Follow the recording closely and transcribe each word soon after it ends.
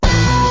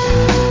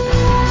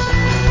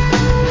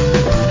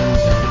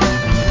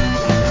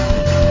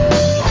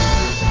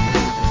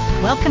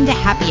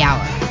Happy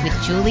Hour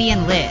with Julie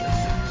and Liz.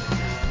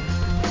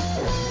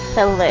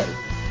 So Liz,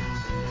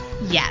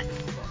 Yes.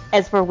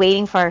 as we're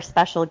waiting for our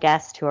special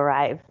guest to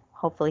arrive,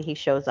 hopefully he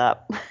shows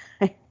up.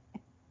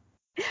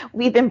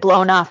 We've been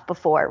blown off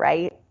before,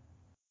 right?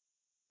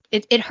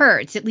 It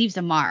hurts. It leaves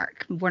a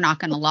mark. We're not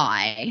going to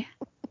lie.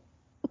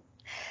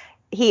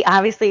 He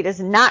obviously does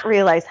not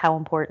realize how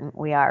important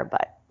we are,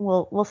 but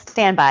we'll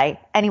stand by.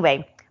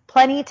 Anyway,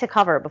 plenty to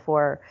cover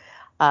before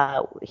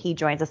he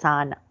joins us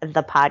on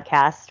the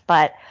podcast.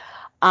 But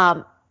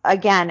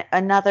again,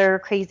 another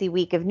crazy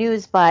week of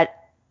news, but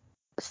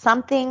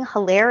something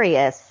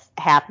hilarious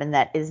happened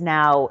that is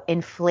now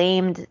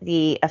inflamed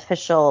the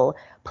official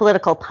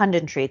political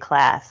punditry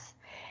class.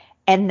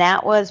 And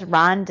that was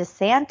Ron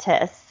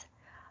DeSantis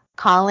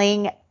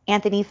calling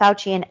Anthony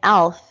Fauci an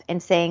elf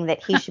and saying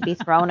that he should be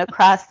thrown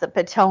across the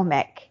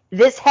Potomac.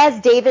 This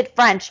has David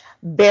French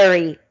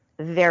very,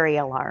 very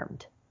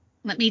alarmed.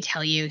 Let me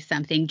tell you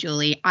something,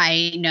 Julie.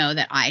 I know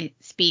that I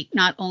speak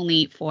not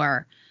only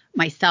for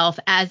myself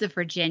as a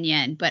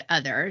Virginian, but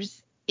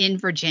others in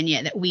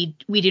Virginia that we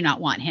do not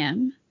want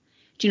him.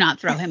 Do not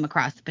throw him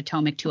across the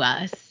Potomac to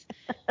us.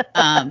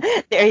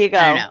 There you go.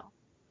 I don't know.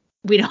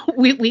 We don't.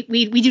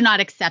 We do not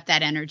accept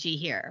that energy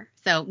here.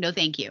 So no,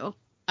 thank you.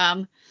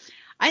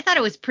 I thought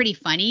it was pretty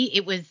funny.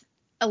 It was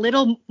a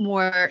little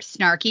more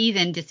snarky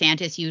than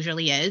DeSantis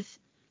usually is.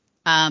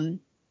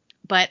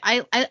 But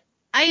I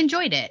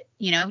enjoyed it.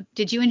 You know,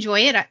 did you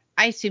enjoy it?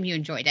 I assume you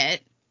enjoyed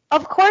it.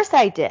 Of course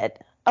I did.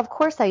 Of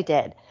course I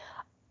did.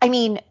 I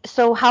mean,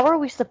 so how are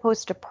we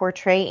supposed to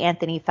portray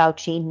Anthony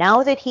Fauci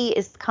now that he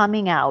is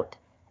coming out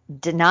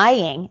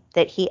denying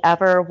that he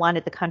ever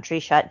wanted the country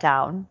shut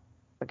down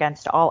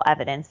against all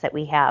evidence that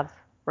we have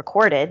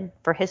recorded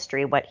for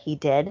history what he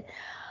did,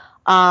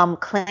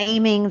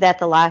 claiming that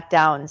the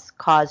lockdowns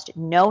caused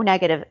no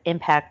negative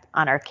impact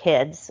on our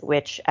kids,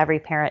 which every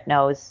parent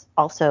knows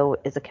also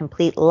is a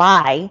complete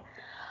lie.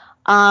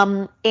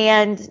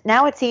 And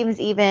now it seems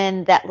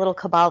even that little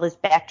cabal is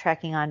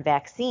backtracking on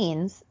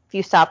vaccines. If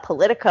you saw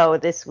Politico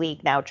this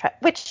week now,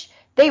 which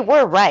they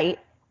were right.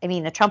 I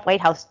mean, the Trump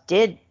White House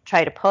did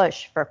try to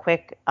push for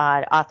quick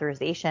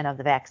authorization of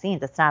the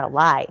vaccines. It's not a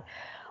lie.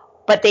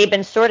 But they've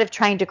been sort of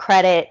trying to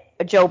credit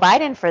Joe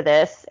Biden for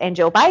this, and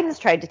Joe Biden's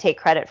tried to take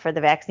credit for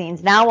the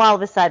vaccines. Now all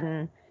of a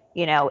sudden,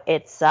 you know,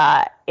 it's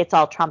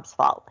all Trump's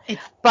fault.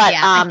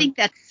 I think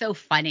that's so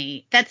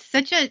funny. That's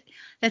such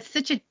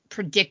a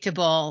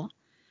predictable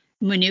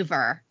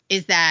maneuver,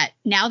 is that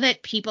now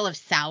that people have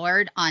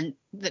soured on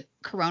the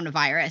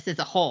coronavirus as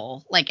a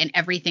whole, like, and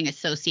everything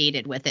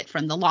associated with it,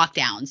 from the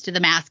lockdowns to the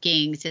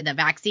maskings to the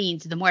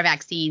vaccines to the more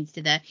vaccines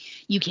to the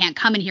you can't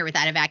come in here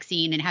without a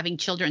vaccine and having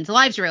children's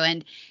lives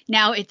ruined,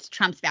 now it's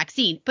Trump's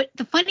vaccine. But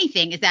the funny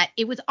thing is that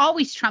it was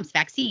always Trump's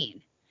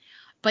vaccine.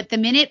 But the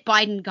minute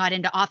Biden got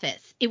into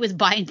office, it was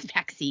Biden's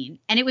vaccine.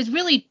 And it was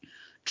really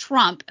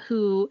Trump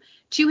who,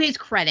 to his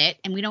credit,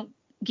 and we don't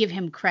give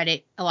him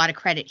a lot of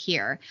credit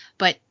here,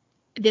 but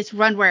this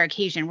run rare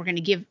occasion, we're going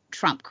to give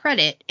Trump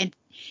credit. And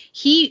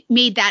he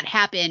made that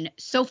happen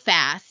so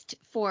fast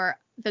for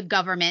the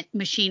government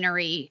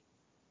machinery.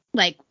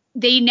 Like,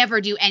 they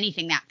never do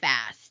anything that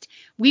fast.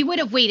 We would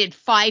have waited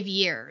 5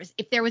 years.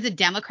 If there was a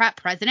Democrat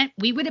president,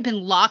 we would have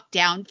been locked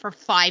down for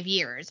 5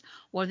 years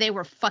while they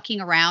were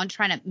fucking around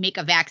trying to make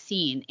a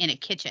vaccine in a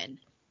kitchen.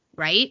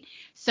 Right.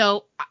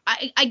 So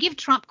I give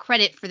Trump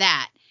credit for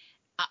that.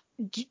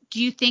 Do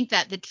you think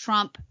that the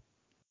Trump,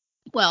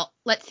 well,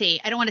 let's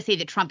say, I don't want to say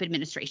the Trump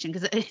administration,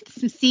 because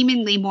it's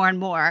seemingly more and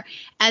more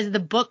as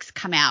the books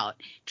come out,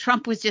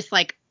 Trump was just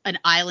like an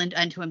island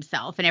unto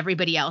himself and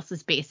everybody else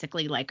was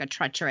basically like a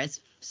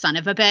treacherous son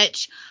of a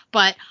bitch.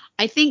 But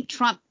I think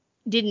Trump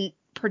didn't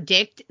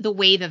predict the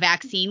way the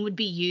vaccine would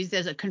be used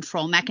as a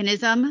control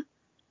mechanism.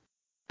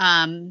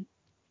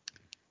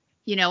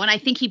 You know, and I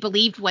think he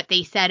believed what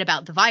they said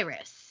about the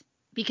virus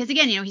because,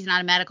 again, you know, he's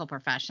not a medical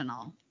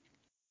professional.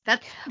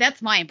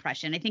 That's my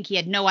impression. I think he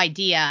had no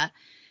idea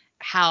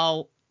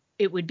how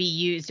it would be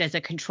used as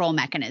a control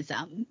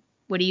mechanism.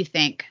 What do you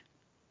think?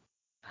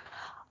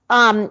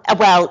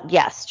 Well,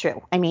 yes,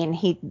 true. I mean,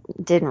 he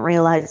didn't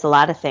realize a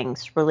lot of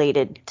things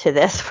related to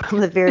this from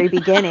the very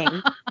beginning.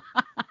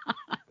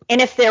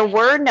 And if there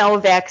were no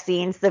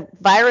vaccines, the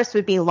virus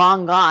would be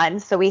long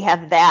gone. So we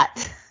have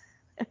that.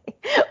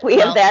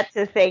 Have that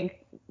to thank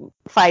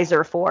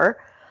Pfizer for.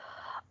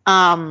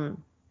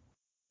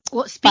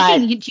 Well,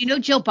 speaking, do you know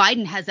Joe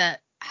Biden has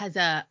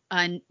a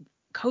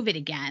COVID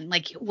again?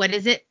 Like, what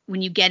is it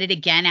when you get it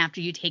again after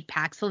you take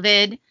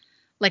Paxlovid?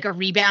 Like a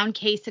rebound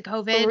case of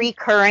COVID?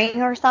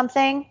 Recurring or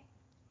something?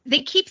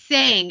 They keep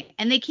saying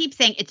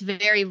it's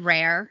very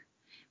rare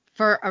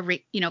for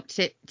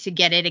to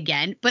get it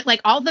again. But like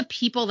all the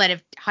people that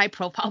have high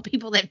profile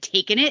people that have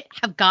taken it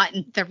have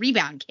gotten the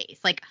rebound case.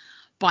 Like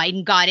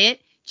Biden got it.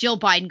 Jill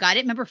Biden got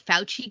it. Remember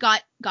Fauci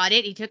got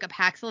it. He took a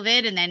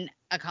Paxlovid and then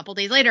a couple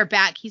days later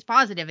he's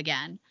positive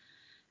again.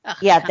 Ugh,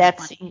 yeah,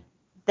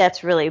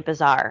 that's really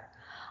bizarre.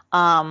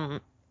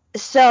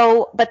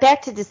 So, but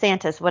back to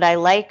DeSantis, what I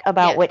like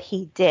about what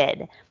he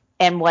did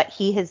and what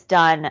he has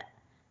done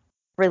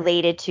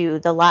related to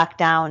the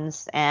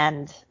lockdowns.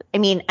 And I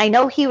mean, I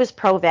know he was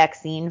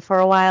pro-vaccine for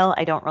a while.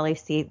 I don't really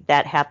see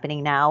that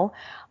happening now.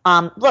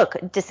 Look,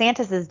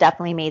 DeSantis has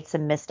definitely made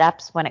some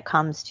missteps when it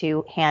comes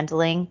to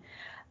handling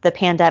the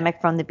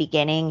pandemic from the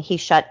beginning. He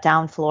shut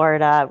down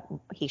Florida.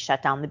 He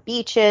shut down the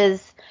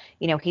beaches.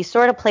 He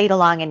sort of played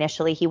along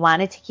initially. He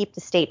wanted to keep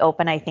the state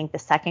open, I think, the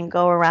second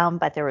go around,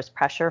 but there was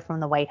pressure from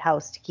the White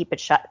House to keep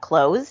it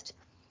closed.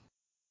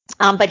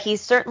 But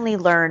he's certainly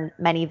learned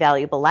many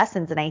valuable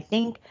lessons. And I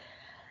think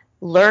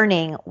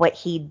learning what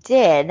he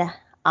did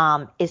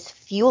is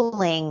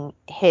fueling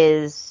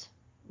his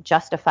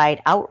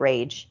justified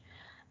outrage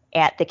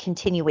at the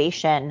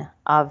continuation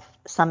of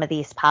some of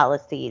these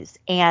policies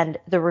and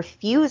the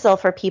refusal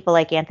for people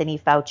like Anthony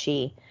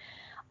Fauci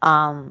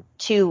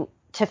to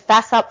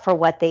fess up for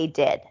what they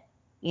did.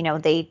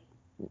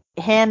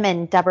 Him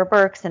and Deborah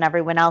Birx and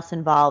everyone else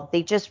involved,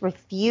 they just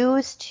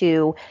refuse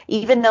to,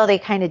 even though they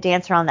kind of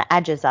dance around the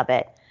edges of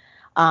it,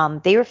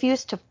 they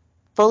refuse to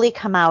fully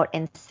come out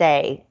and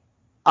say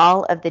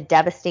all of the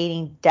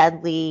devastating,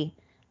 deadly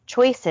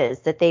choices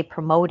that they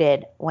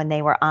promoted when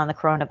they were on the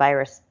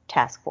coronavirus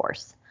task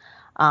force.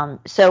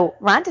 So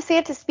Ron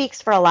DeSantis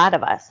speaks for a lot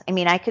of us. I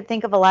mean, I could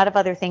think of a lot of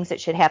other things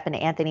that should happen to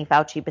Anthony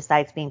Fauci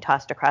besides being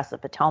tossed across the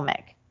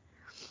Potomac.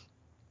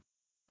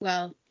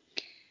 Well,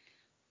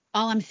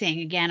 all I'm saying,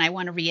 again, I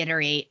want to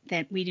reiterate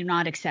that we do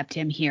not accept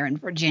him here in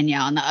Virginia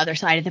on the other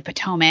side of the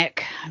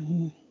Potomac.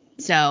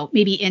 So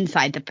maybe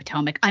inside the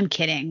Potomac. I'm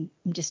kidding.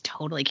 I'm just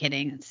totally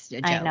kidding. It's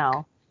a joke. I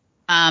know.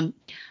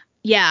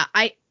 Yeah,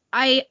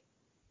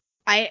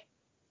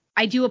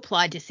 I do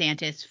applaud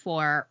DeSantis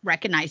for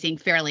recognizing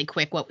fairly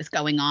quick what was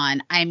going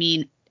on. I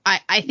mean,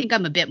 I think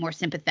I'm a bit more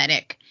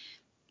sympathetic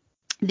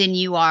than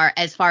you are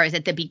as far as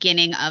at the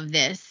beginning of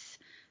this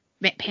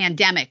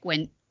pandemic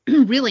when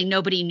really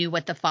nobody knew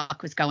what the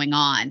fuck was going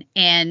on.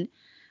 And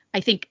I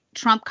think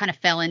Trump kind of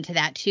fell into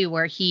that too,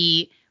 where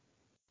he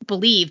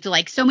believed,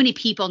 like so many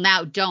people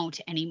now don't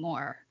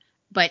anymore.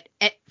 But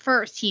at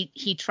first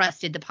he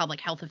trusted the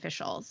public health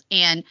officials.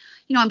 And,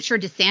 I'm sure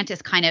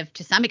DeSantis kind of,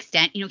 to some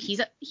extent,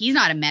 he's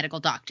not a medical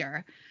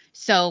doctor.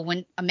 So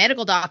when a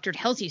medical doctor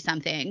tells you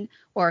something,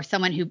 or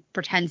someone who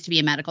pretends to be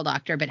a medical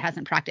doctor but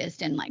hasn't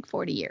practiced in like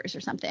 40 years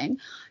or something,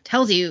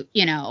 tells you,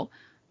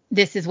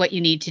 this is what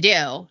you need to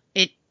do.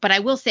 But I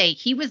will say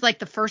he was like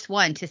the first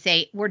one to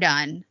say, we're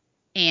done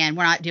and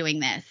we're not doing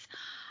this.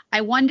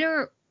 I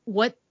wonder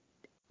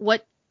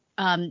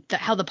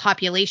how the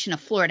population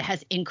of Florida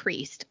has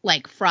increased,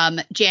 like from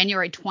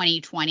January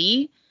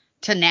 2020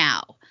 to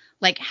now.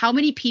 Like how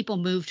many people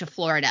moved to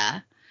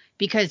Florida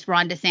because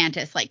Ron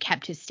DeSantis like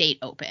kept his state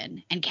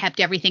open and kept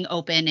everything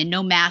open and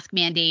no mask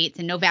mandates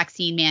and no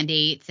vaccine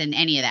mandates and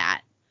any of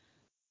that.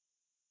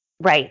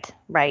 Right.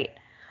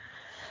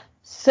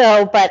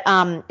 So, but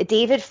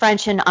David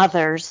French and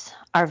others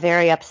are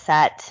very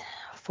upset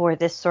for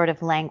this sort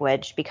of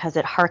language because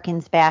it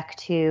harkens back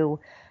to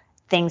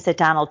things that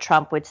Donald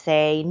Trump would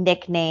say,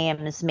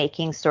 nicknames,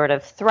 making sort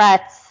of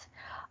threats.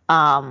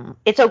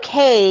 It's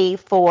okay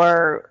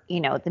for,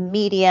 the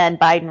media and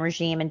Biden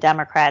regime and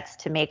Democrats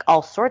to make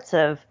all sorts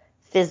of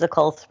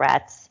physical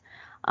threats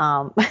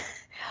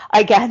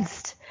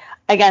against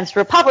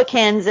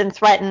Republicans and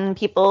threaten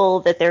people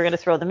that they're going to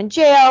throw them in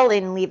jail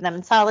and leave them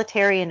in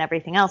solitary and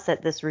everything else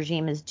that this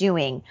regime is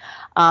doing.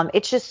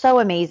 It's just so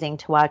amazing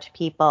to watch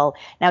people.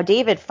 Now,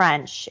 David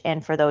French,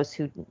 and for those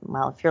who,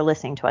 well, if you're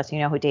listening to us, you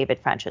know who David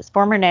French is,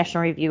 former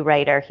National Review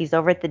writer. He's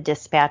over at the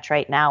Dispatch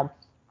right now.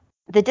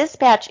 The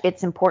Dispatch,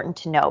 it's important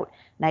to note,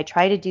 and I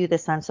try to do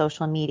this on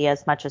social media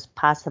as much as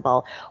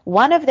possible,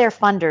 one of their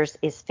funders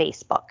is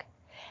Facebook.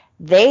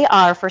 They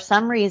are, for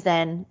some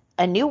reason,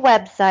 a new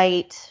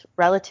website,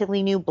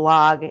 relatively new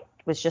blog. It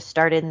was just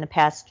started in the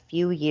past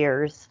few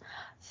years,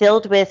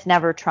 filled with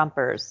never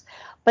Trumpers.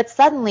 But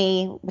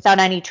suddenly, without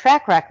any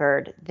track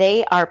record,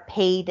 they are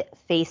paid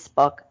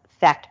Facebook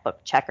fact book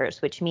checkers,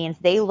 which means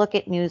they look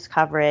at news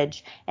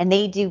coverage and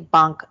they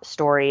debunk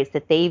stories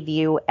that they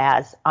view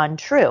as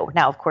untrue.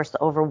 Now, of course,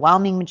 the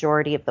overwhelming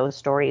majority of those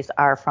stories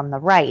are from the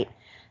right.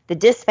 The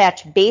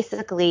Dispatch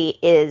basically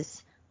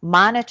is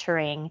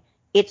monitoring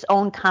its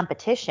own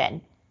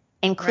competition,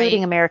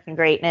 including right. American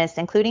Greatness,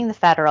 including the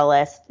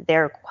Federalist,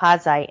 their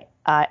quasi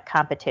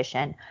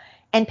competition,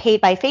 and paid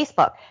by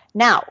Facebook.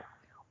 Now,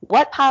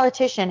 what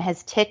politician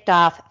has ticked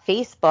off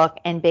Facebook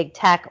and big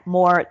tech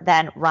more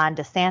than Ron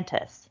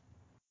DeSantis?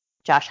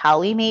 Josh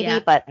Hawley, maybe, yeah.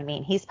 But I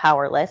mean, he's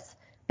powerless.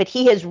 But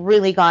he has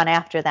really gone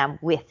after them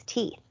with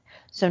teeth.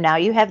 So now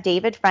you have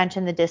David French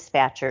and the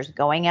Dispatchers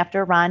going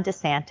after Ron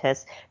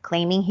DeSantis,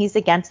 claiming he's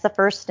against the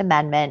First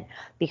Amendment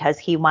because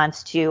he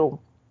wants to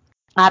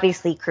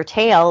obviously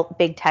curtail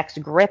big tech's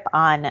grip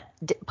on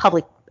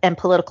public and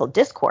political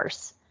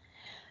discourse.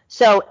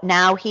 So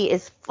now he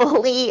is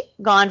fully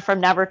gone from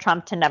never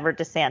Trump to never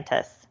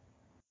DeSantis.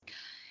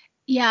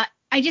 Yeah,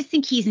 I just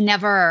think he's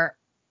never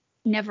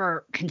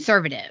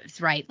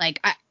conservatives, right?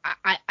 Like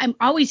I'm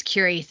always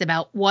curious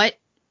about what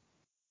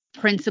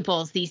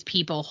principles these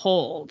people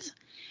hold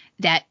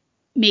that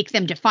make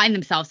them define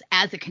themselves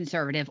as a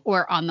conservative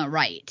or on the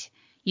right.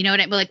 You know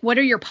what I mean? Like, what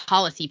are your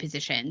policy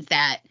positions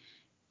that,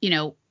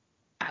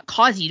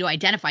 cause you to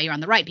identify you're on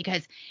the right?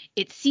 Because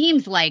it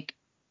seems like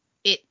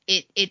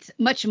it's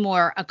much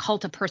more a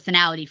cult of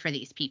personality for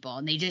these people,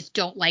 and they just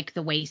don't like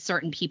the way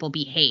certain people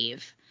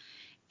behave.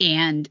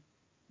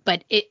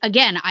 But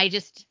again, I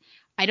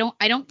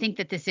don't think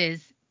that this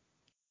is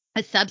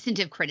a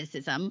substantive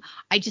criticism.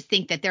 I just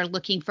think that they're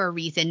looking for a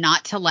reason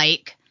not to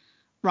like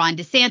Ron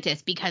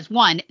DeSantis because,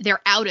 one,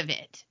 they're out of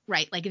it,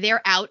 right? Like,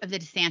 they're out of the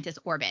DeSantis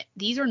orbit.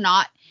 These are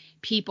not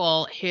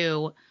people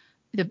who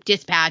the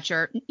Dispatch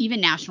or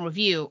even National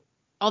Review,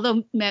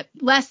 although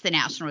less the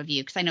National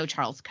Review, because I know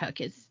Charles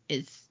Cook is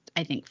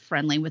I think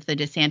friendly with the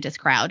DeSantis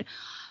crowd,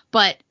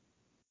 but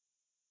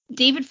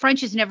David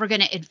French is never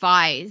going to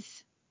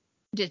advise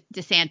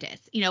DeSantis.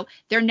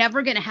 They're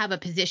never going to have a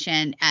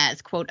position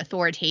as, quote,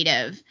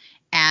 authoritative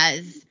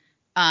as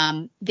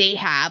they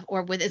have,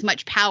 or with as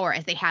much power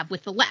as they have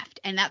with the left.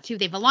 And that's who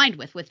they've aligned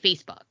with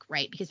Facebook,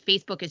 right? Because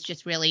Facebook is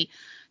just really,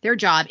 their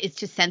job is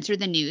to censor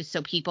the news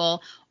so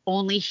people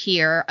only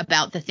hear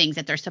about the things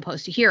that they're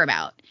supposed to hear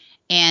about.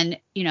 And,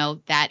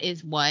 that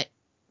is what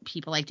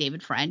people like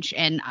David French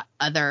and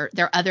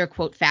their other,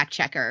 quote, fact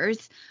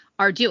checkers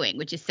are doing,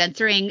 which is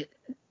censoring,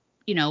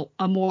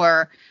 a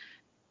more,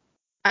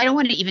 I don't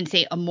want to even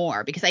say a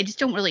more, because I just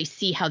don't really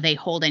see how they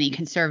hold any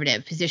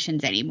conservative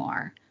positions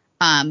anymore.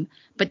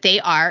 But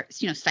they are,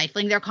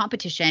 stifling their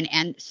competition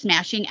and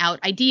smashing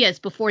out ideas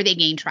before they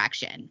gain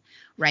traction,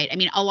 right? I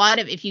mean, a lot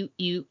of, if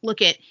you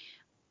look at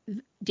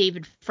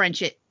David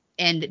French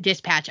and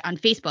Dispatch on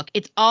Facebook,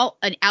 it's all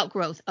an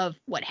outgrowth of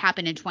what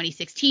happened in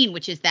 2016,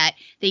 which is that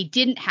they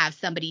didn't have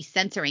somebody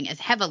censoring as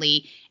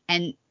heavily,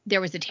 and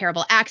there was a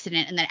terrible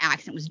accident, and that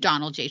accident was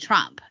Donald J.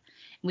 Trump.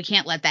 We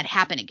can't let that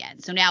happen again.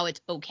 So now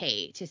it's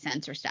okay to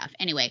censor stuff.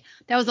 Anyway,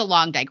 that was a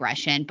long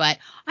digression, but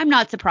I'm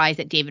not surprised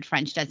that David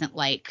French doesn't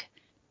like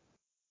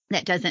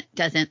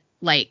DeSantis,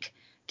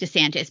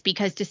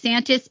 because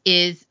DeSantis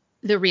is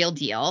the real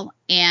deal,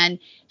 and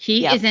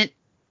he isn't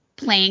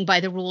playing by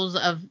the rules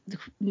of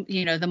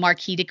the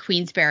Marquis de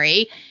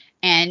Queensberry,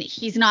 and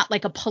he's not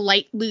like a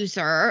polite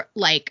loser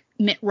like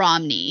Mitt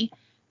Romney.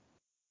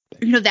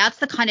 That's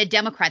the kind of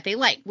Democrat they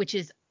like, which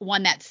is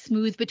one that's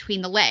smooth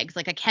between the legs,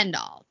 like a Ken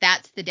doll.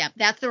 That's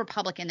the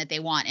Republican that they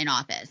want in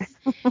office.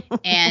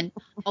 And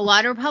a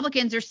lot of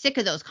Republicans are sick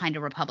of those kind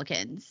of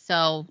Republicans.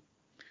 So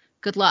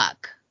good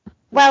luck.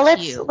 Well,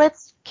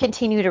 let's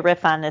continue to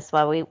riff on this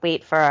while we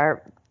wait for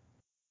our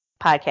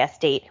podcast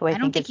date. Who I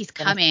don't think he's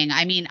coming.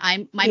 I mean,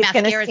 my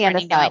mascara is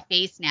running down my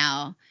face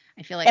now.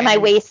 I feel like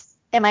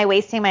Am I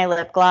wasting my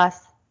lip gloss?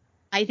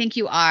 I think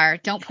you are.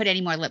 Don't put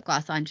any more lip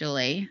gloss on,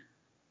 Julie.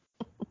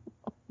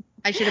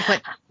 I should have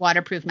put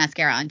waterproof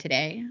mascara on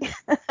today.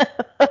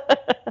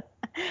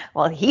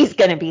 Well, he's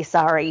going to be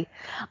sorry.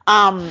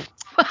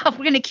 We're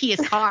going to key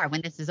his car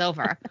when this is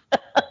over.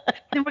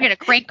 Then we're going to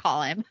crank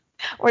call him.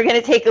 We're going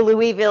to take a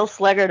Louisville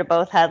Slugger to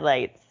both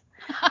headlights.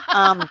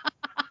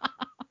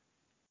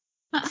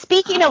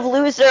 Speaking of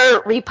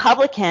loser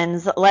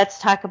Republicans, let's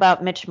talk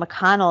about Mitch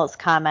McConnell's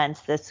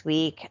comments this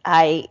week.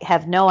 I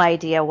have no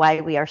idea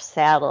why we are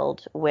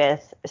saddled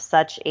with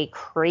such a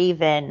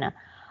craven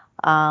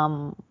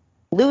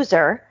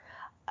loser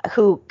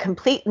who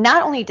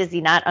not only does he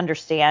not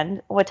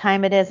understand what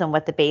time it is and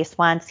what the base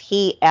wants,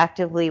 he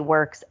actively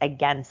works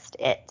against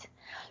it.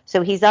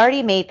 So he's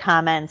already made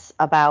comments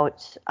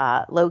about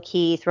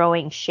low-key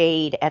throwing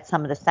shade at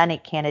some of the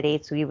Senate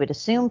candidates. We would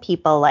assume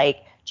people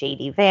like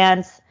J.D.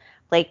 Vance,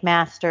 Blake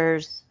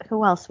Masters.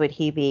 Who else would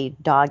he be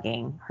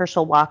dogging?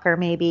 Herschel Walker,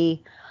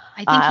 maybe?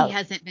 I think he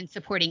hasn't been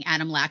supporting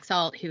Adam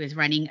Laxalt, who is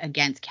running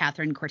against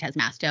Catherine Cortez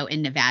Masto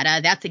in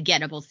Nevada. That's a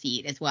gettable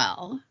seat as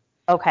well.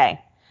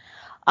 Okay.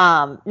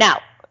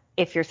 Now,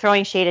 if you're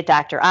throwing shade at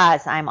Dr.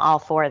 Oz, I'm all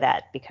for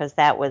that, because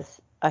that was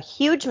a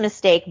huge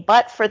mistake,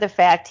 but for the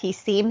fact he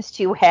seems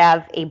to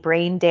have a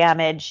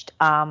brain-damaged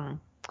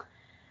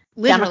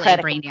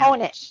Democratic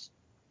opponent,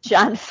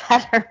 John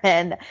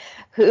Fetterman,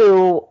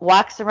 who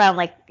walks around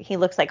like he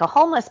looks like a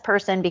homeless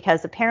person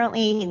because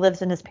apparently he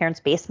lives in his parents'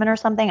 basement or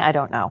something. I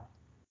don't know.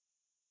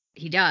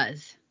 He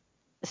does.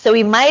 So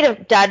he might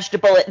have dodged a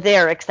bullet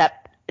there,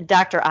 except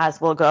Dr. Oz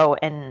will go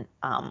and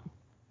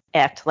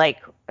act like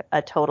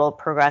a total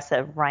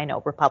progressive rhino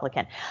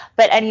Republican.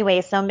 But anyway,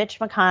 so Mitch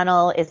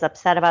McConnell is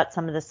upset about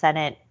some of the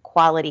Senate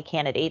quality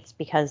candidates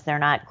because they're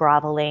not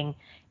groveling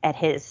at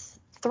his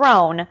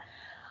throne,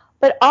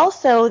 but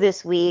also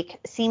this week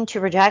seemed to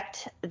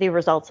reject the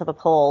results of a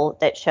poll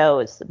that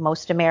shows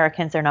most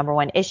Americans, their number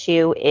one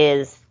issue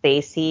is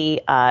they see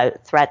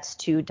threats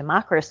to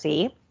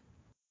democracy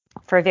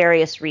for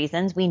various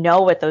reasons. We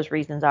know what those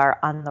reasons are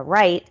on the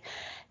right.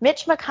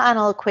 Mitch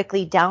McConnell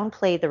quickly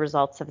downplayed the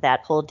results of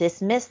that poll,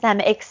 dismissed them,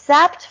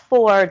 except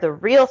for the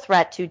real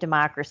threat to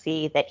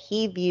democracy that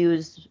he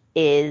views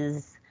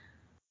is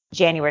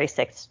January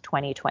 6,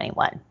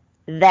 2021.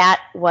 That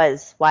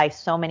was why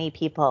so many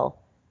people,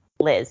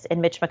 Liz,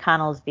 in Mitch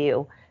McConnell's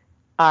view,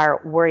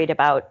 are worried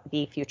about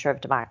the future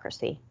of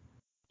democracy.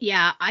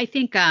 Yeah, I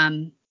think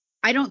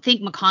I don't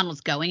think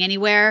McConnell's going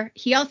anywhere.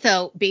 He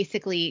also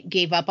basically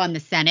gave up on the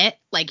Senate.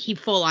 Like he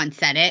full on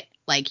said it.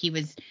 Like he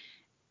was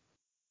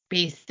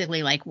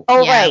basically like,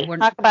 Oh, yeah, right.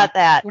 Talk about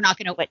that. we're not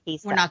gonna What he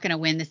we're said. not gonna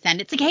win the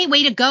Senate. It's like, hey,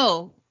 way to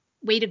go,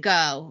 way to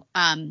go.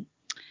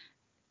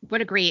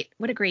 What a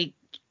great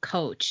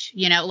coach.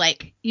 You know,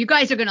 like you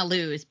guys are gonna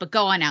lose, but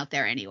go on out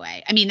there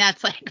anyway. I mean,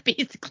 that's like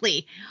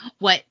basically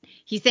what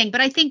he's saying.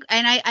 But I think,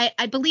 and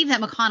I believe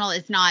that McConnell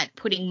is not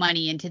putting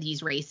money into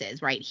these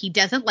races, right? He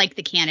doesn't like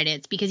the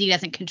candidates because he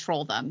doesn't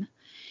control them.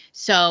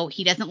 So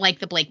he doesn't like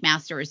the Blake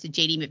Masters, the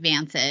JD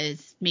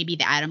McVances, maybe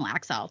the Adam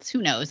Laxalts.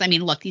 Who knows? I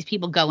mean, look, these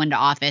people go into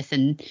office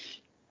and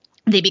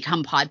they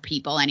become pod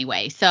people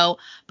anyway. So,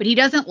 but he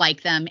doesn't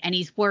like them, and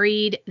he's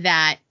worried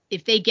that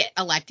if they get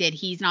elected,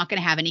 he's not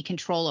going to have any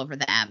control over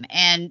them.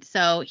 And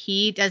so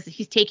he's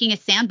taking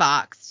his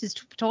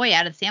toy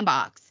out of the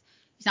sandbox.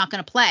 He's not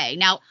going to play.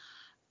 Now,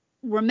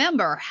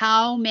 remember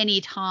how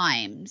many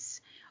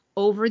times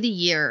over the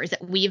years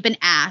that we've been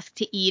asked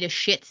to eat a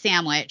shit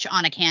sandwich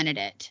on a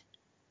candidate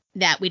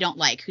that we don't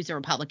like, who's a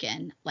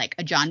Republican, like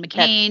a John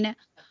McCain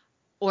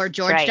or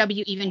George right.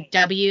 W. Even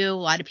W. A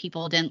lot of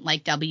people didn't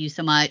like W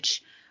so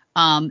much.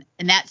 And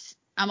that's,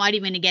 I'm not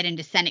even going to get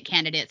into Senate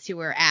candidates who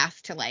were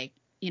asked to, like,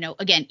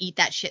 again, eat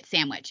that shit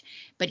sandwich.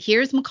 But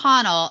here's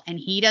McConnell, and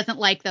he doesn't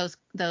like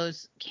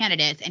those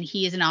candidates, and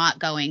he is not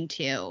going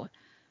to.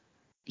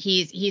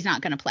 He's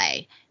not going to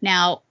play.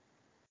 Now,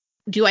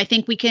 do I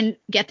think we can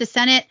get the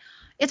Senate?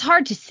 It's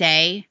hard to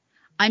say.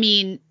 I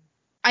mean,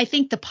 I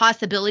think the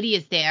possibility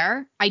is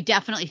there. I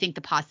definitely think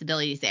the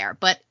possibility is there.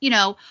 But,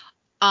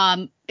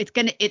 it's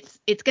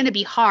gonna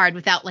be hard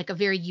without like a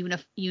very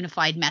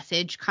unified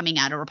message coming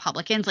out of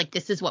Republicans. Like,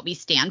 this is what we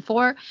stand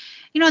for,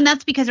 and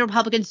that's because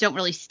Republicans don't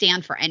really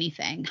stand for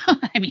anything.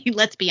 I mean,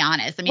 let's be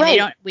honest. I mean, They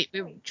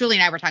don't. Julie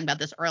and I were talking about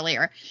this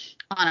earlier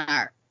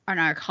on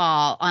a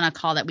call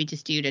that we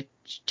just do to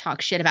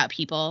talk shit about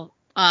people.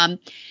 And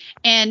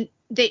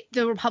the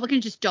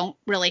Republicans just don't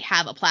really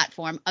have a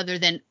platform other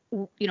than,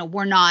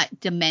 we're not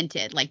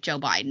demented like Joe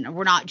Biden, or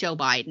we're not Joe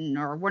Biden,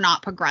 or we're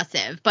not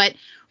progressive. But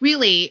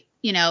really,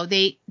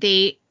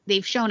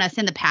 they've shown us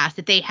in the past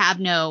that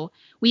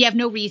we have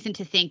no reason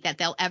to think that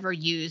they'll ever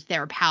use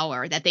their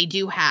power that they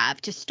do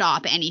have to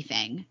stop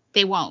anything.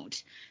 They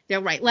won't.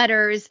 They'll write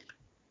letters,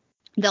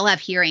 they'll have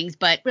hearings,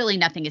 but really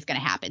nothing is going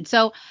to happen.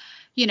 So,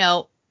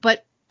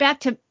 but back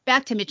to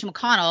Mitch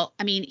McConnell.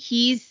 I mean,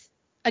 he's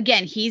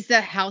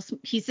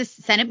the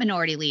Senate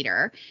minority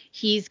leader.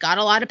 He's got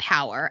a lot of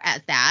power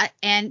as that.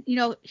 And,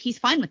 he's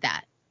fine with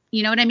that.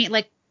 You know what I mean?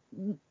 Like,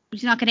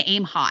 he's not going to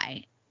aim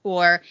high,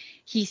 or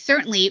he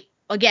certainly,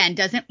 again,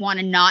 doesn't want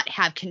to not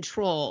have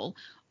control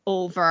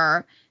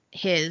over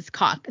his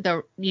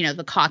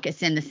the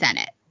caucus in the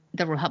Senate,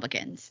 the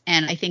Republicans.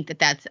 And I think that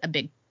that's a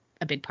big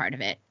part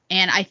of it.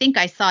 And I think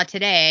I saw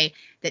today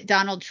that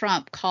Donald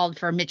Trump called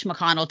for Mitch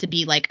McConnell to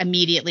be like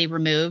immediately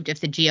removed if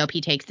the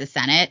GOP takes the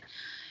Senate.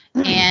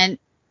 And,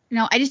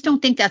 I just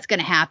don't think that's going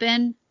to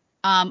happen.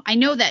 I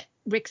know that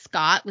Rick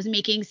Scott was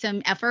making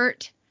some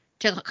effort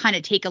to kind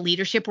of take a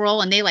leadership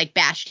role, and they like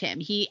bashed him.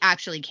 He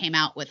actually came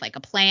out with like a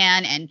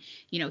plan, and,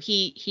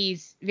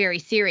 he's very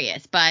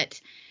serious,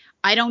 but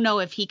I don't know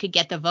if he could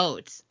get the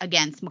votes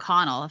against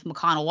McConnell if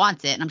McConnell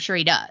wants it. And I'm sure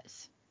he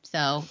does.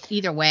 So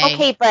either way.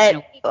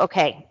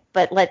 Okay.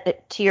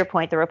 But to your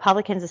point, the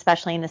Republicans,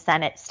 especially in the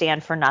Senate,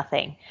 stand for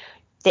nothing.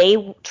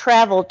 They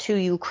traveled to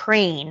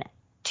Ukraine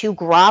to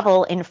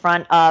grovel in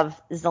front of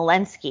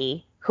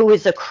Zelensky, who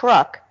is a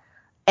crook,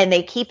 and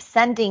they keep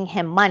sending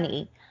him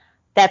money.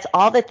 That's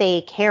all that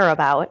they care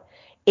about.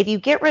 If you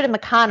get rid of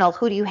McConnell,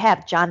 who do you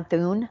have? John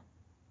Thune?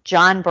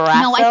 John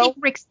Barrasso? No, I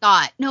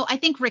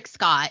think Rick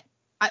Scott.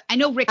 I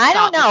know Rick Scott. I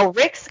don't know.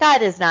 Rick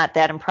Scott is not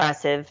that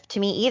impressive to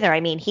me either. I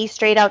mean, he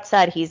straight out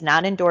said he's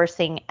not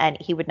endorsing, and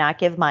he would not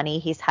give money.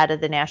 He's head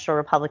of the National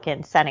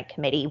Republican Senate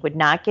Committee. He would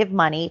not give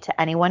money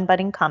to anyone but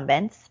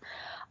incumbents.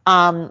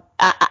 I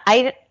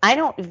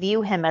don't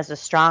view him as a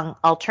strong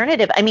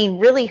alternative. I mean,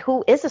 really,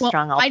 who is a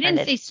strong alternative? I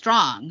didn't say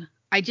strong.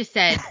 I just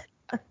said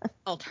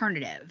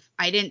alternative.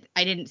 I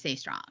didn't say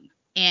strong.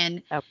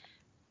 And okay.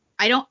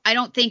 I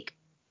don't think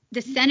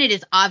the Senate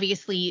is,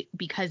 obviously,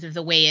 because of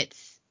the way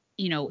it's,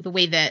 the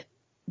way that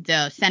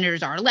the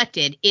senators are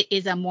elected, it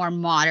is a more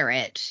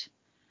moderate,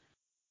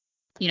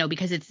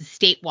 because it's a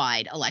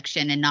statewide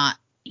election and not,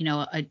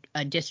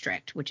 a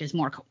district, which is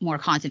more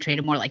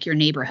concentrated, more like your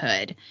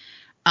neighborhood.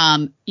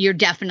 You're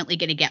definitely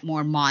going to get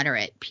more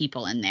moderate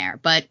people in there.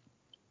 But,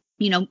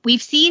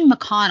 we've seen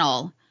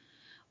McConnell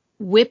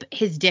whip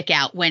his dick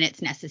out when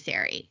it's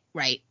necessary,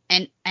 right?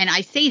 And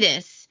I say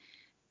this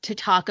to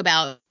talk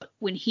about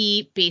when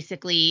he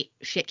basically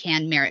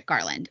shit-canned Merrick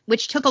Garland,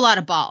 which took a lot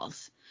of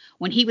balls,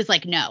 when he was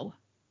like, no,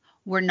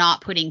 we're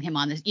not putting him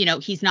on this.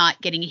 He's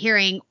not getting a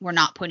hearing. We're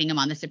not putting him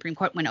on the Supreme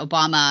Court, when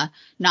Obama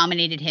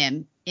nominated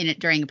him in it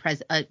during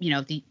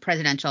the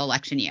presidential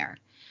election year.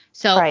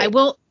 So right.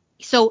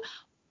 So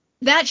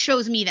that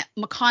shows me that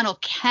McConnell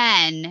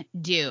can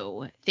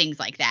do things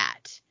like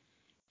that.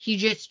 He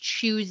just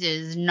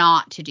chooses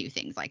not to do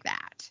things like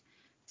that.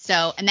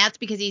 So, and that's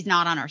because he's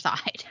not on our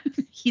side.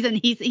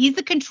 He's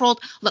the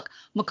controlled. Look,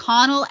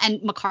 McConnell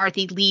and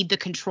McCarthy lead the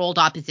controlled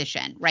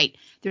opposition, right?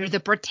 They're the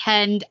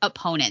pretend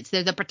opponents.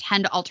 They're the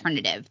pretend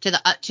alternative to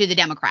the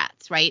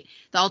Democrats, right?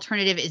 The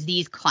alternative is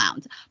these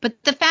clowns.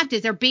 But the fact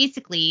is, they're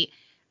basically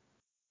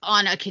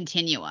on a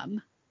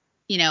continuum.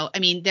 I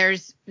mean,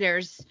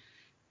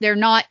 they're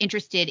not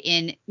interested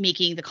in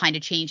making the kind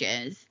of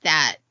changes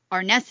that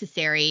are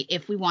necessary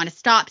if we want to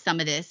stop some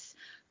of this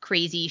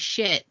crazy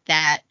shit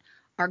that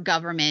our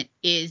government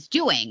is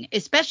doing,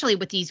 especially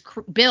with these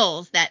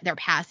bills that they're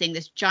passing,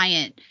 this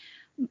giant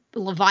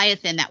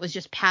Leviathan that was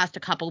just passed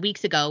a couple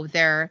weeks ago.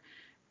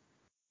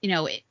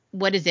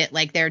 What is it,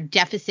 like their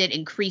deficit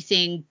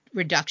increasing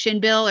reduction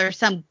bill or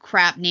some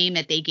crap name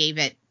that they gave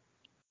it?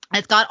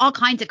 It's got all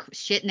kinds of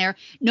shit in there.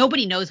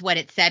 Nobody knows what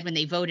it said when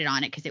they voted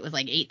on it because it was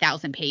like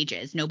 8,000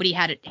 pages. Nobody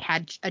had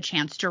a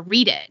chance to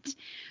read it.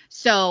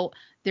 So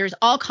there's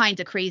all kinds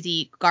of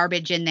crazy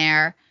garbage in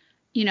there.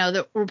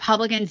 The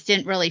Republicans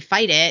didn't really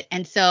fight it.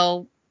 And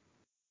so,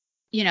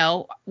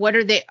 what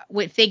are they,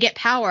 if they get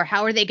power,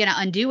 how are they going to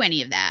undo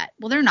any of that?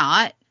 Well, they're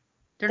not.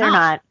 They're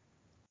not.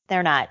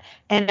 They're not.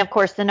 And of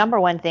course, the number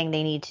one thing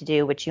they need to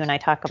do, which you and I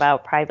talk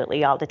about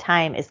privately all the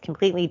time, is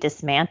completely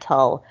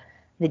dismantle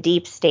the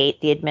deep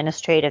state, the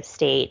administrative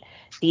state,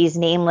 these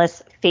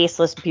nameless,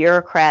 faceless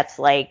bureaucrats.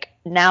 Like,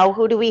 now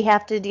who do we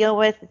have to deal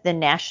with? The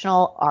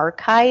National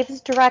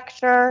Archives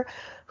Director,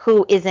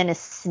 who is in a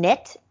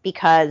snit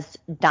because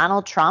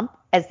Donald Trump,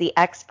 as the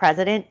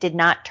ex-president, did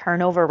not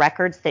turn over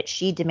records that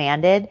she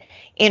demanded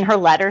in her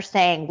letter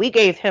saying, we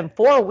gave him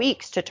 4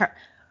 weeks to turn.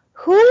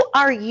 Who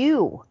are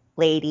you,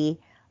 lady?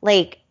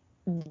 Like,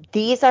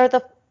 these are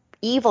the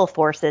evil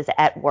forces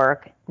at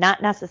work,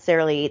 not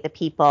necessarily the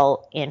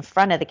people in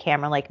front of the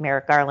camera like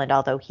Merrick Garland,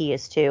 although he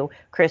is too,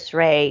 Chris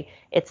Wray,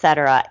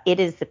 etc. It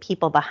is the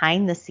people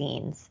behind the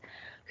scenes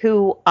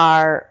who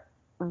are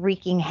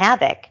wreaking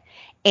havoc,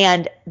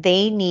 and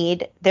they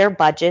need their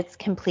budgets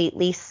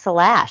completely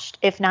slashed,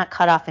 if not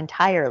cut off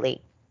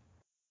entirely.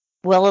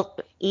 Will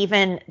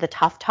even the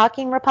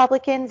tough-talking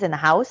Republicans in the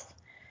House,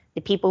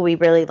 the people we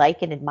really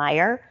like and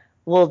admire,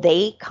 will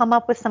they come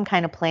up with some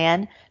kind of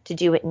plan to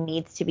do what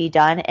needs to be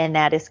done? And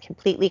that is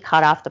completely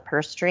cut off the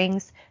purse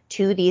strings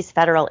to these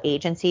federal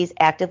agencies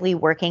actively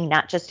working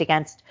not just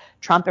against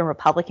Trump and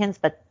Republicans,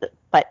 but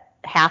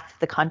half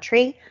the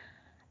country.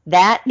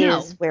 That's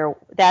where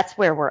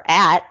we're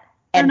at.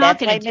 They're not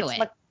going to do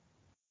it.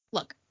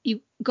 Look,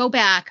 you go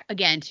back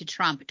again to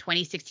Trump,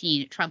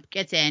 2016. Trump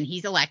gets in,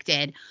 he's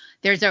elected.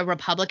 There's a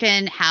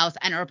Republican House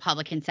and a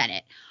Republican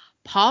Senate.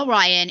 Paul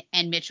Ryan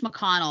and Mitch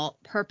McConnell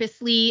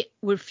purposely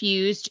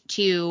refused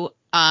to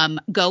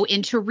go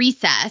into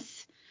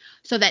recess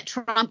so that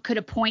Trump could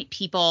appoint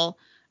people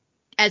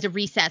as a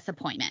recess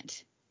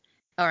appointment.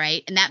 All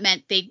right. And that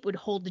meant they would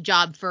hold the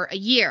job for a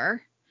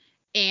year.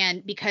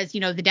 And because,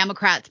 the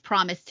Democrats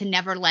promised to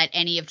never let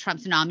any of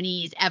Trump's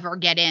nominees ever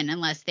get in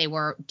unless they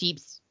were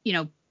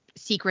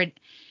secret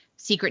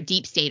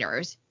deep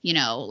staters,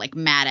 like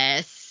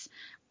Mattis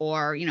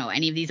or,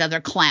 any of these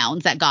other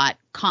clowns that got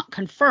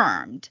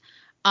confirmed.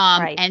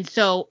 Right. And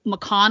so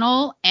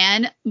McConnell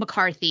and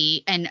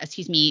McCarthy and,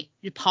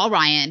 Paul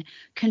Ryan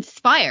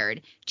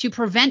conspired to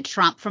prevent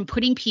Trump from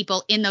putting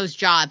people in those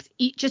jobs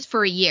just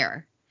for a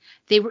year.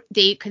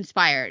 They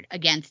conspired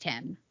against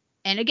him.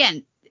 And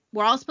again,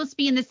 we're all supposed to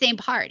be in the same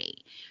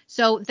party.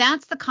 So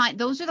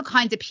those are the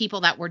kinds of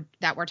people that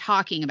we're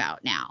talking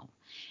about now.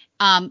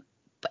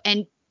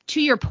 And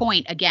to your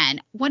point,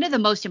 again, one of the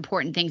most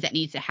important things that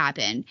needs to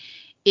happen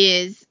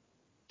is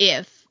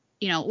if,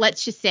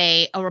 let's just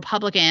say a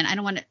Republican, I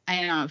don't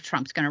know if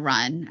Trump's going to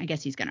run. I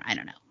guess he's going to, I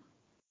don't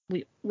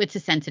know. It's a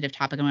sensitive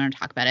topic. I'm going to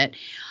talk about it.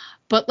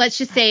 But let's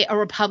just say a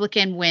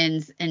Republican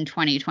wins in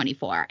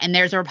 2024 and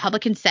there's a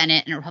Republican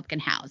Senate and a Republican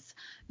House.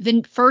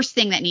 The first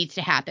thing that needs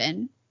to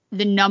happen,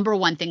 the number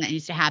one thing that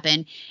needs to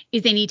happen,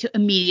 is they need to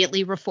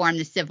immediately reform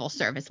the civil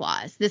service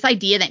laws. This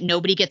idea that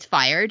nobody gets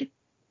fired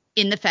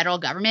in the federal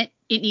government,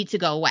 it needs to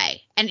go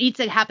away, and it needs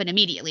to happen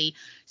immediately.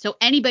 So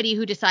anybody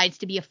who decides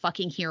to be a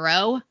fucking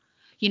hero,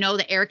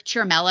 the Eric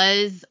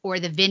Chermellas or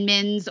the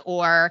Vindmans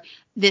or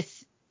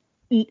this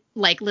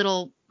like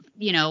little,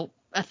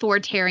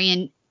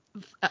 authoritarian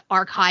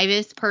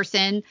archivist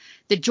person,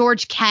 the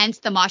George Kents,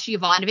 the Masha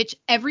Yovanovitch,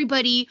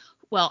 everybody.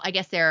 Well, I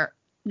guess I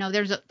don't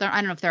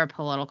know if they're a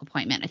political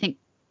appointment.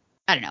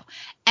 I don't know.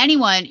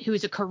 Anyone who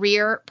is a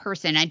career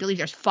person, I believe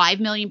there's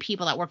 5 million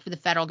people that work for the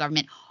federal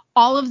government.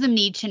 All of them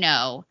need to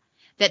know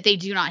that they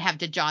do not have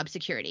the job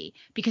security,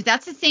 because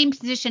that's the same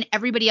position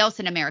everybody else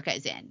in America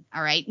is in.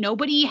 All right.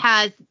 Nobody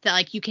has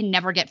you can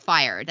never get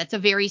fired. That's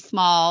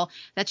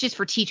that's just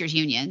for teachers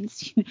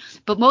unions.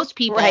 But most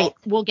people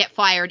will get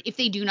fired if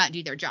they do not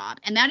do their job.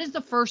 And that is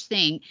the first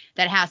thing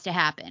that has to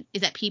happen,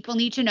 is that people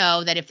need to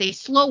know that if they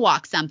slow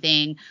walk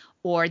something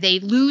or they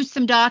lose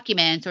some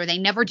documents or they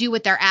never do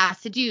what they're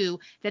asked to do,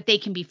 that they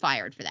can be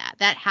fired for that.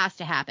 That has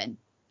to happen.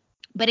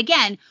 But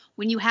again,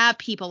 when you have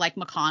people like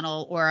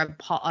McConnell or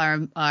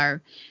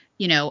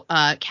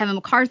Kevin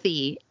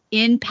McCarthy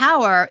in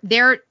power,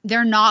 they're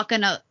not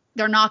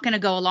gonna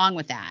go along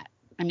with that.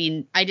 I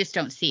mean, I just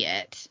don't see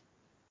it.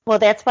 Well,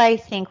 that's why I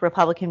think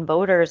Republican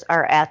voters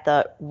are at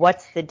the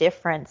what's the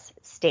difference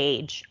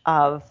stage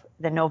of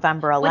the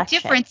November What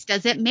election. difference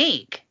does it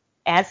make?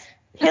 As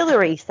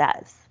Hillary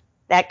says,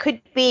 that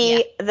could Yeah.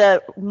 be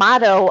the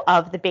motto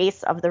of the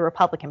base of the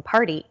Republican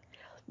Party.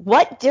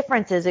 What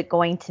difference is it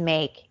going to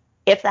make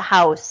if the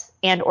House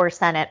and or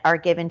Senate are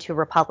given to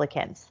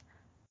Republicans?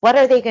 What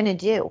are they going to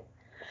do?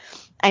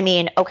 I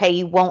mean, okay,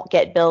 you won't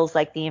get bills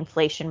like the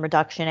Inflation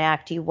Reduction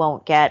Act. You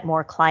won't get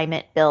more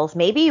climate bills.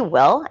 Maybe you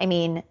will. I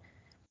mean,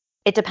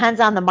 it depends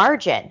on the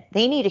margin.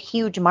 They need a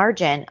huge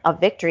margin of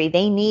victory.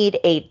 They need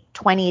a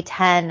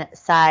 2010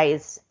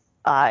 size,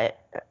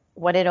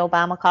 what did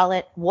Obama call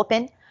it?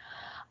 Whooping?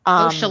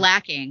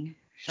 Shellacking.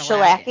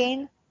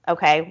 Shellacking.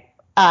 Okay.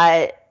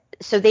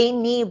 So they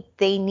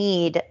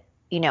need,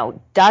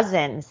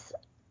 dozens,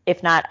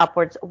 if not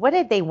upwards. What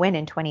did they win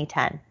in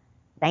 2010?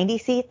 90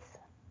 seats?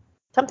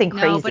 Something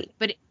No, crazy.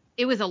 but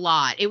it was a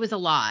lot. It was a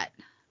lot.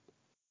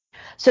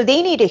 So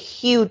they need a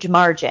huge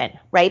margin,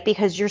 right?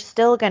 Because you're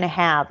still going to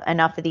have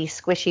enough of these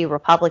squishy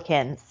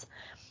Republicans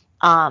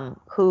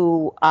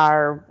who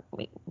are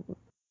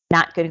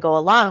not going to go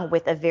along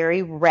with a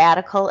very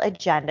radical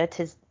agenda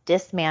to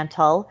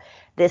dismantle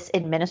this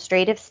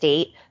administrative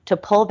state, to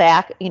pull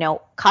back,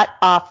 cut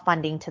off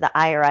funding to the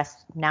IRS.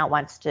 Now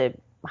wants to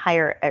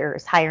hire, or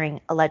is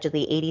hiring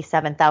allegedly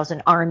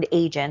 87,000 armed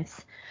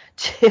agents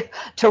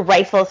to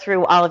rifle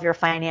through all of your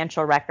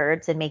financial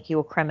records and make you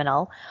a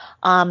criminal.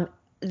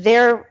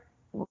 They're,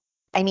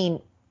 I mean,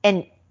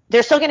 and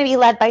they're still going to be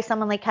led by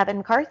someone like Kevin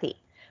McCarthy,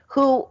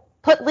 who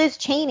put Liz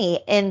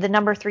Cheney in the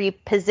number 3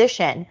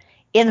 position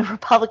in the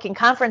Republican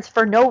conference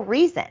for no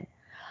reason.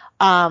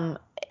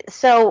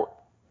 So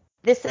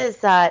this is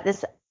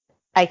this.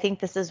 I think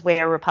this is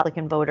where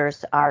Republican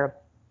voters are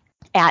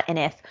at, and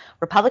if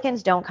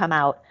Republicans don't come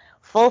out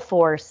full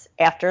force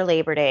after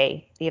Labor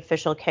Day, the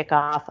official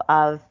kickoff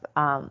of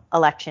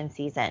election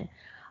season,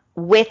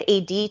 with a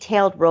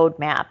detailed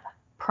roadmap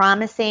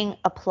promising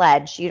a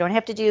pledge. You don't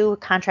have to do a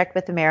contract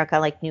with America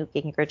like Newt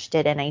Gingrich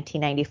did in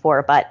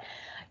 1994, but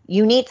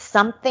you need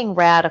something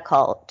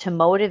radical to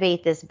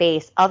motivate this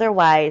base.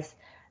 Otherwise,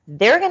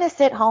 they're going to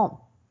sit home.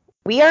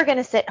 We are going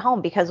to sit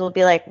home because we'll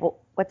be like, well,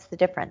 what's the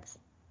difference?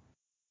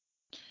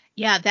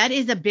 Yeah, that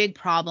is a big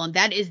problem.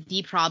 That is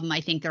the problem I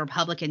think the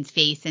Republicans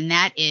face. And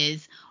that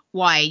is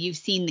why you've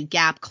seen the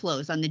gap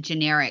close on the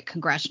generic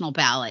congressional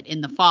ballot in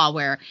the fall,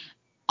 where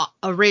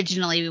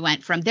originally we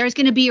went from there's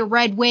going to be a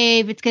red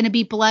wave, it's going to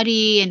be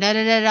bloody, and da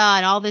da da da,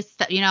 and all this,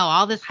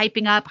 all this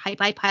hyping up,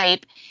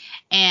 hype.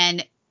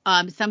 And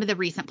some of the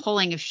recent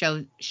polling has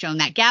shown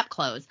that gap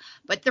close.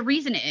 But the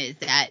reason is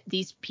that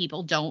these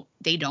people don't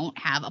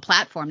have a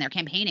platform they're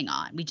campaigning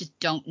on. We just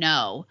don't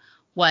know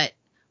what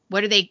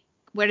are they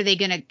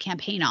going to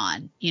campaign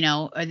on,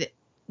 or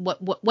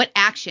what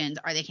actions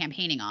are they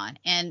campaigning on?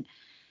 And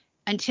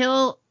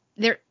until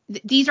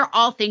these are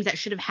all things that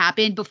should have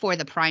happened before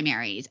the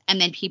primaries.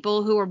 And then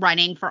people who are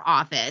running for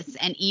office,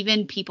 and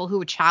even people who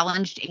were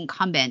challenged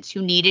incumbents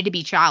who needed to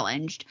be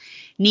challenged,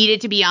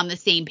 needed to be on the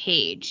same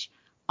page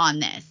on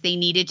this. They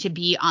needed to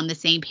be on the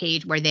same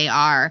page where they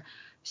are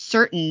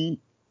certain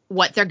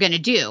what they're going to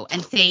do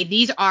and say,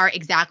 these are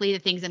exactly the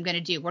things I'm going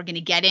to do. We're going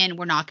to get in.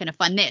 We're not going to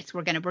fund this.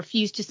 We're going to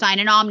refuse to sign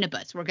an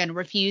omnibus. We're going to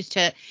refuse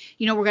to,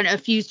 we're going to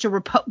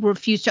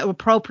refuse to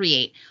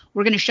appropriate.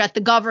 We're going to shut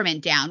the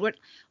government down.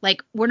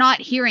 We're not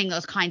hearing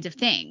those kinds of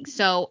things.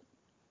 So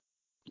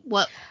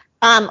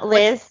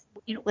Liz,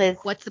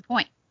 what's the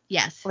point?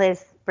 Yes.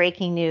 Liz,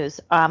 breaking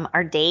news.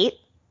 Our date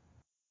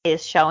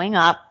is showing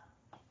up.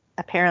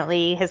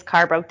 Apparently his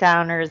car broke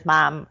down, or his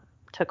mom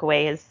took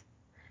away his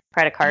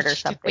credit card or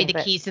something. Took away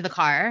the keys to the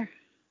car.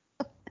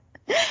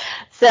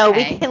 So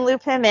okay. We can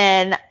loop him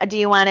in. Do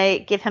you want to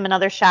give him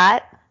another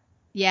shot?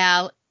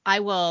 Yeah, I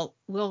will.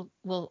 We'll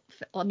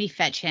let me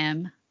fetch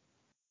him.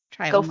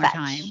 Try it Go one fetch.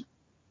 more time.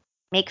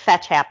 Make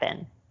fetch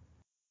happen.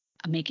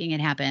 I'm making it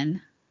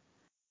happen.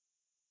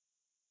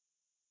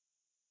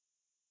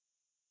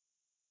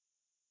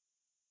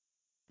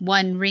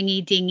 One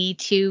ringy dingy,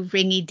 2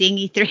 ringy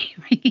dingy, 3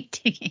 ringy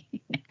dingy.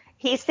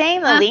 He's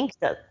saying the link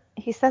does.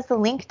 He says the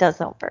link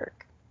doesn't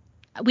work.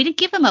 We didn't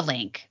give him a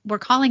link. We're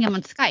calling him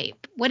on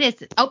Skype. What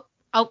is it? Oh,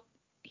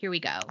 here we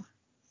go.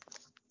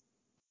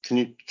 Can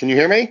you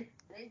hear me?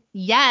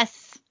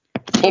 Yes.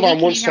 Hold on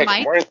one second.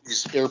 Why aren't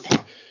these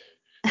AirPods?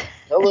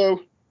 Hello.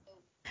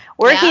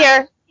 We're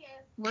here.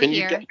 We're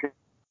here.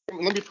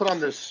 Let me put on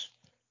this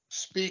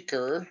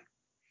speaker.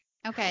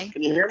 Okay.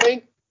 Can you hear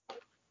me?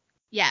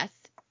 Yes.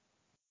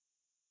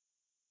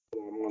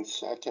 Hold on 1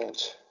 second.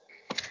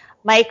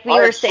 Mike, we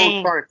were saying.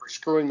 I'm so sorry for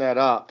screwing that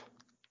up.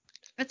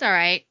 That's all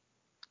right.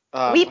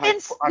 I'm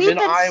in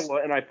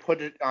Iowa, and I put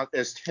it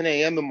as 10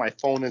 a.m. on my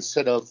phone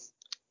instead of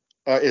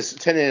it's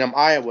 10 a.m.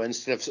 Iowa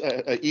instead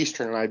of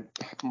Eastern. And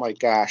my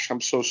gosh,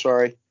 I'm so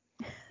sorry.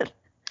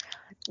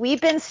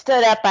 We've been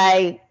stood up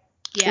by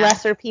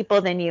lesser people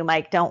than you,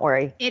 Mike. Don't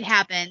worry. It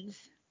happens.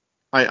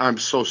 I'm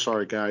so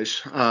sorry,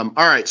 guys. All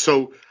right,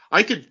 so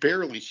I could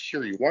barely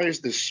hear you. Why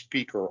is this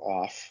speaker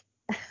off?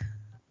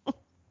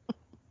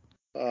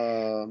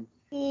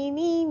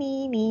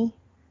 Me.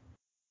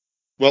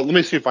 Well, let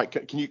me see if I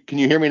can. Can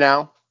you hear me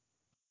now?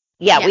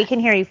 Yeah, yes. We can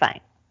hear you fine.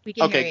 We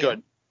can hear you.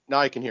 Good. Now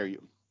I can hear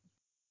you.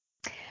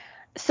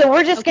 So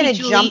we're just going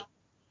to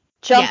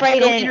jump right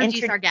in.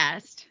 Introduce our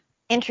guest.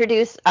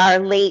 Introduce our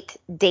late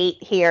date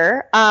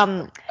here.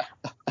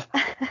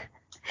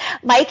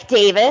 Mike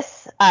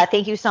Davis,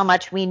 thank you so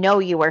much. We know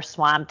you are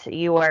swamped.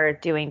 You are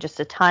doing just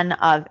a ton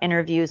of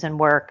interviews and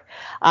work.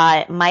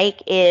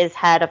 Mike is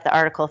head of the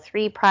Article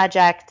 3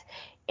 project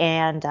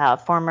and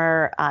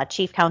former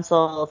chief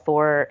counsel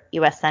for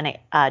U.S. Senate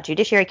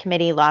Judiciary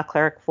Committee, law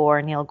clerk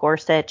for Neil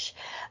Gorsuch.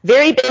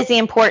 Very busy,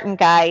 important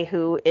guy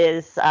who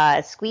is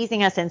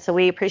squeezing us in, so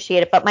we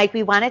appreciate it. But Mike,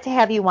 we wanted to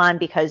have you on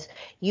because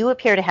you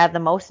appear to have the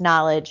most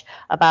knowledge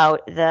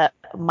about the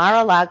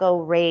Mar-a-Lago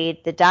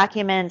raid, the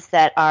documents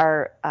that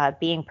are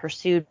being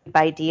pursued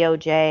by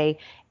DOJ,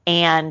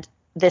 and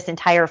this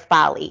entire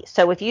folly.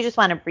 So if you just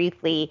want to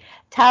briefly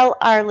tell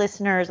our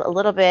listeners a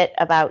little bit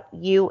about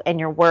you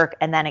and your work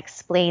and then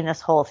explain this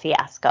whole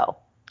fiasco.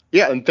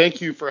 Yeah, and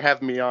thank you for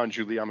having me on,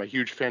 Julie. I'm a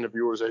huge fan of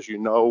yours, as you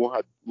know.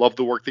 I love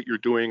the work that you're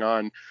doing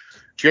on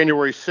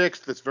January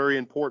 6th. It's very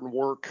important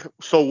work.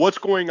 So what's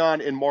going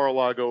on in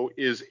Mar-a-Lago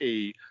is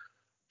a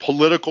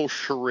political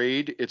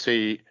charade. It's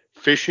a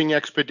fishing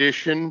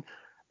expedition,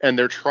 and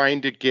they're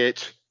trying to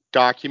get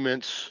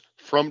documents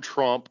from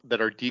Trump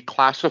that are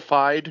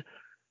declassified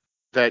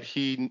that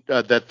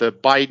the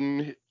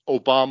Biden,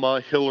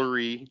 Obama,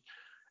 Hillary,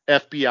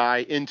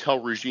 FBI,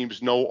 Intel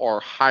regimes know are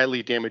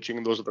highly damaging.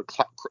 And those are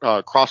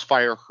the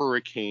Crossfire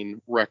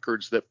Hurricane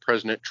records that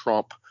President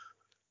Trump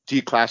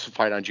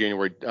declassified on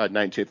January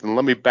 19th. And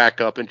let me back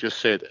up and just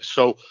say this.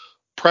 So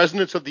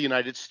presidents of the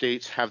United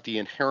States have the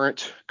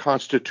inherent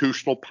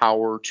constitutional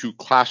power to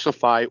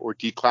classify or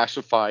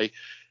declassify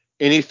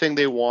anything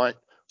they want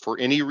for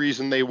any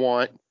reason they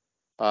want.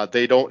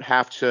 They don't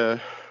have to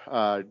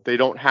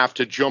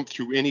jump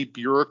through any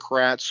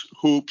bureaucrats'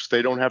 hoops.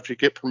 They don't have to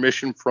get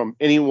permission from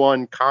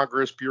anyone,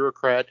 Congress,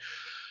 bureaucrat.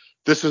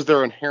 This is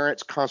their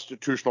inherent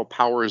constitutional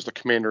power as the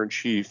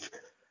commander-in-chief,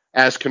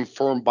 as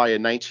confirmed by a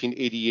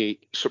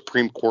 1988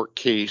 Supreme Court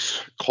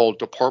case called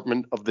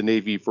Department of the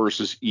Navy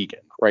versus Egan,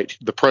 right?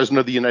 The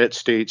president of the United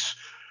States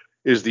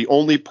is the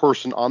only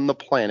person on the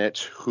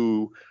planet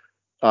who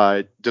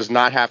does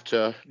not have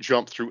to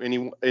jump through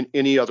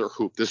any other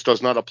hoop. This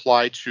does not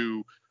apply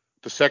to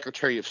the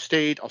Secretary of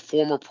State, a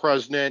former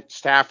president,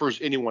 staffers,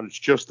 anyone. It's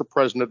just the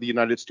president of the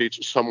United States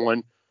or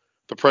someone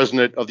the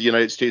president of the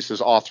United States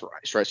has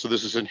authorized, right? So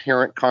this is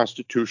inherent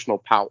constitutional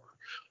power.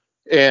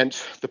 And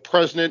the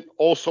president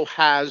also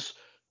has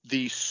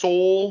the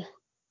sole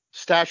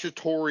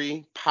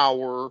statutory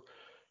power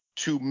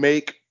to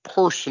make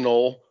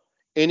personal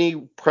any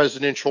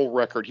presidential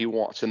record he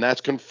wants. And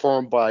that's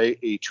confirmed by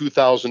a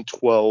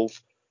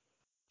 2012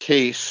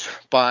 case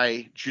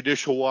by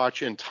Judicial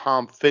Watch and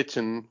Tom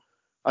Fitton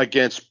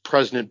against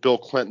President Bill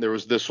Clinton. There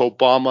was this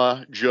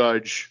Obama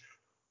judge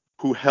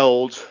who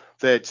held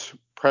that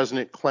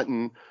President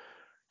Clinton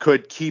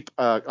could keep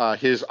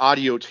his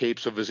audio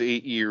tapes of his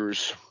 8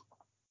 years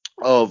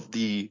of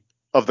the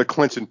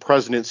Clinton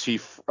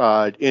presidency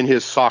in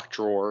his sock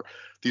drawer.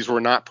 These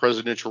were not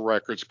presidential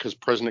records because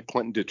President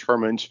Clinton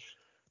determined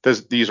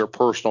that these are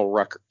personal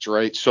records,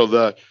 right?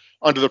 So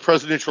under the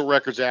Presidential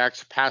Records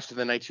Act passed in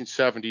the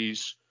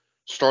 1970s,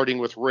 starting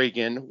with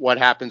Reagan, what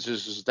happens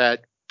is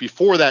that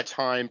before that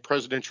time,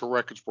 presidential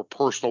records were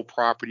personal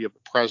property of the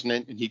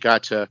president, and he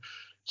got to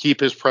keep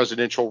his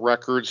presidential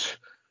records.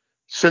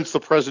 Since the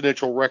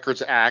Presidential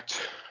Records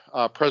Act,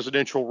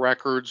 presidential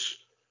records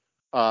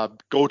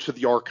go to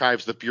the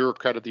archives, the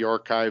bureaucrat of the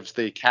archives,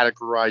 they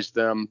categorize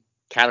them,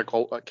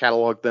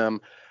 catalog them,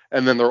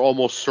 and then they're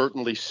almost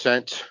certainly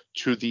sent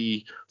to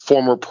the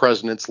former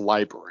president's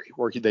library,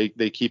 where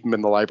they keep them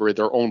in the library.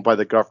 They're owned by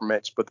the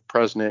government, but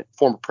the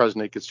former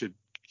president gets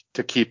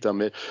to keep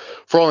them.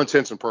 For all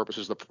intents and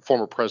purposes, the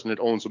former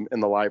president owns them in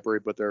the library,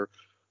 but they're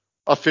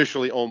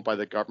officially owned by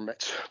the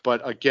government.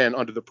 But again,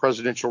 under the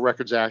Presidential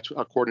Records Act,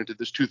 according to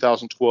this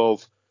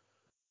 2012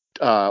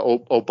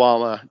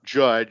 Obama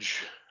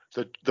judge,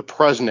 the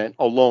president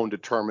alone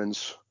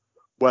determines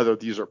whether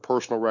these are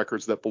personal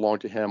records that belong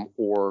to him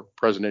or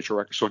presidential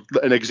records. So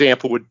an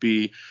example would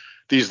be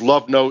these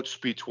love notes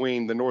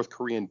between the North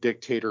Korean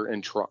dictator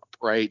and Trump,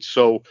 right?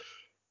 So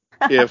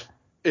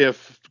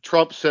if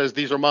Trump says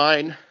these are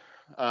mine,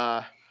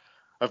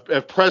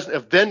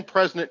 if then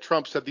President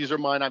Trump said these are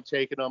mine, I'm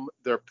taking them,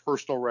 they're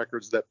personal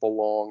records that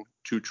belong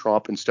to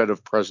Trump instead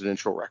of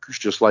presidential records,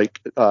 just like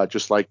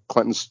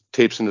Clinton's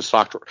tapes in his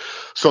sock drawer.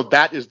 So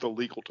that is the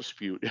legal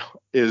dispute.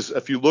 Is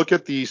if you look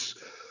at this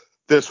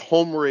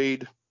home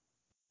raid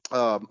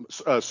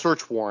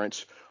search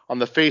warrant, on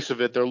the face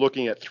of it, they're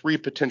looking at three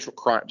potential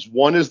crimes.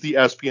 One is the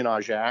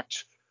Espionage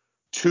Act.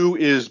 Two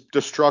is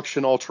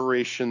destruction,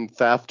 alteration,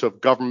 theft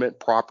of government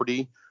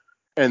property.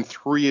 And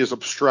three is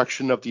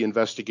obstruction of the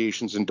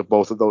investigations into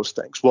both of those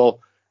things.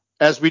 Well,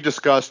 as we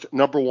discussed,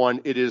 number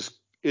one, it is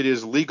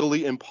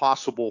legally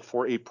impossible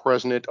for a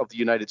president of the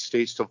United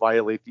States to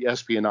violate the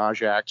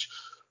Espionage Act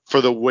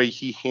for the way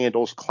he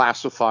handles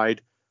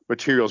classified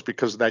materials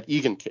because of that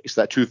Egan case,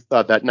 that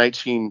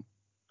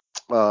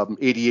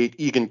 88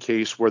 Egan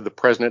case, where the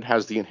president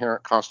has the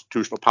inherent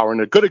constitutional power.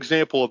 And a good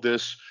example of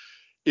this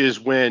is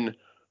when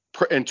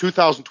in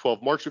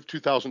 2012, March of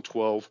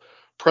 2012,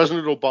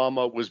 President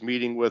Obama was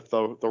meeting with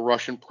the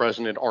Russian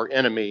president, our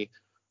enemy,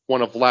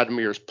 one of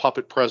Vladimir's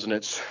puppet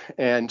presidents,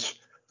 and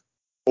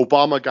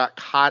Obama got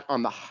caught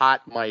on the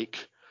hot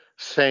mic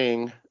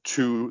saying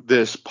to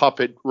this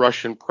puppet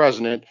Russian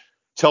president,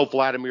 tell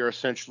Vladimir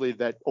essentially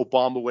that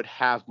Obama would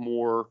have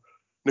more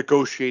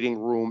negotiating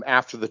room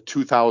after the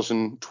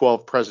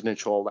 2012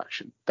 presidential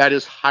election. That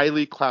is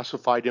highly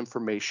classified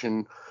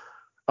information.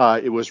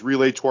 It was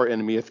relayed to our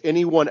enemy. If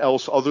anyone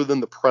else other than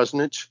the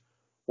president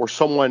or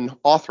someone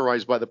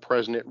authorized by the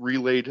president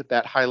relayed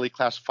that highly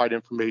classified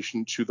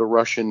information to the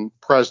Russian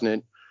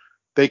president,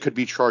 they could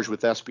be charged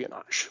with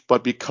espionage.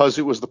 But because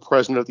it was the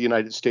president of the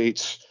United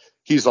States,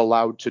 he's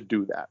allowed to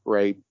do that,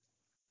 right?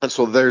 And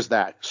so there's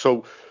that.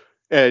 So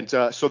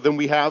then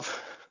we have,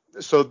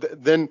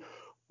 then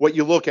what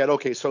you look at,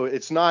 okay, so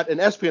it's not an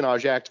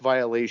Espionage Act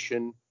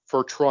violation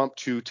for Trump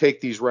to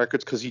take these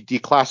records because he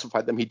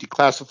declassified them. He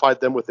declassified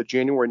them with a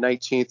January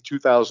 19th,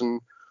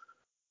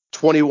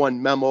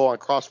 2021 memo on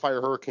Crossfire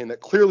Hurricane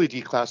that clearly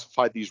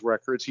declassified these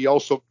records. He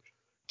also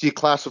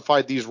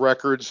declassified these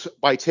records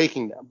by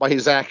taking them, by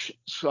his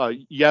actions.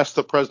 Yes,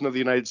 the president of the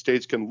United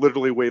States can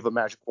literally wave a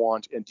magic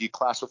wand and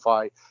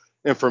declassify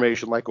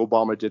information like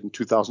Obama did in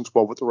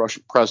 2012 with the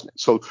Russian president.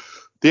 So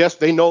yes,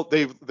 they know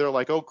they're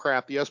like, oh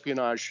crap, the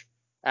Espionage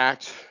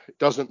Act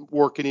doesn't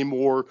work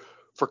anymore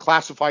for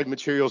classified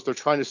materials. They're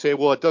trying to say,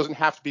 well, it doesn't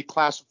have to be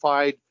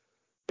classified.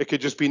 It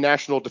could just be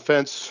national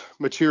defense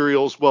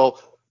materials.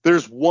 Well,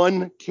 there's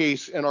one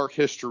case in our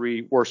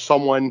history where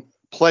someone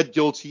pled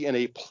guilty in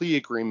a plea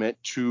agreement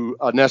to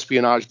an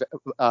Espionage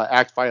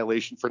Act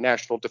violation for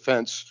national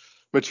defense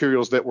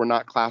materials that were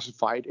not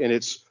classified. And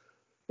it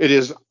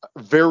is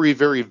very,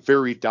 very,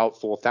 very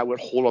doubtful if that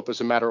would hold up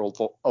as a matter of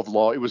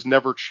law. It was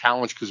never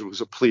challenged because it was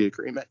a plea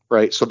agreement,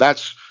 right? So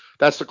that's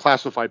the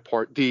classified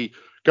part. The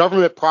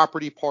government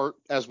property part,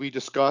 as we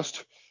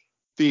discussed,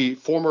 the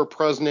former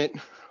president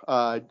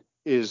the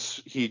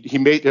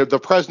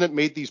president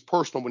made these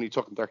personal when he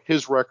took them. They're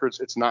his records.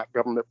 It's not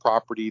government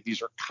property.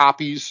 These are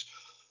copies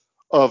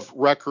of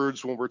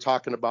records when we're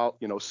talking about,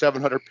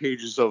 700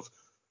 pages of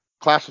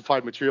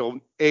classified material.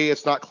 A,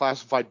 it's not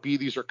classified. B,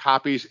 these are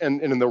copies. And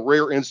in the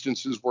rare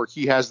instances where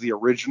he has the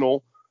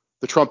original,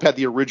 the Trump had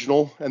the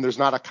original, and there's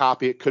not a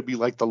copy, it could be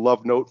like the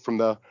love note from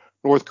the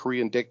North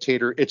Korean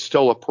dictator. It's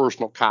still a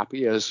personal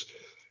copy.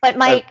 But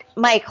Mike,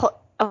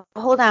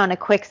 hold on a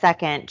quick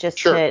second just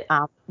sure.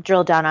 to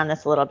drill down on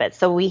this a little bit.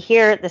 So we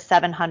hear the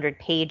 700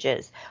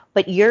 pages,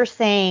 but you're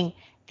saying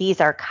these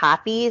are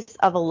copies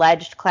of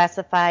alleged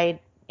classified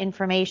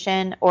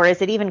information, or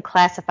is it even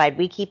classified?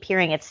 We keep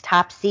hearing it's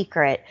top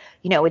secret,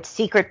 it's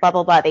secret, blah,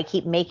 blah, blah. They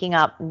keep making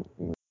up,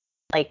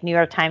 like New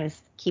York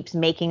Times keeps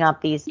making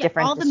up these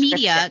different all the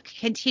media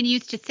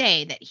continues to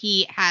say that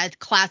he has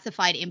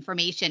classified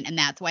information, and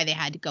that's why they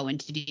had to go in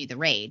to do the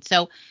raid.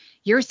 So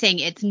you're saying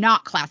it's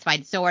not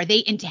classified. So are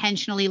they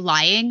intentionally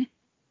lying,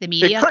 the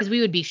media? Because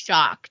we would be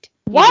shocked.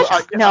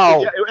 What?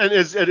 No. And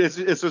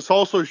it's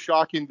also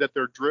shocking that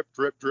they're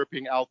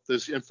dripping out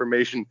this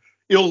information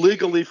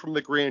illegally from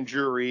the grand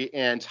jury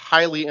and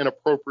highly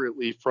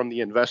inappropriately from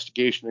the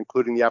investigation,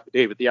 including the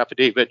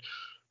affidavit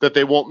that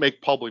they won't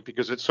make public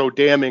because it's so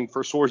damning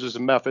for sources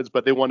and methods,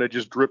 but they want to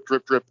just drip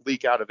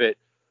leak out of it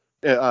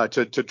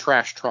to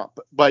trash Trump.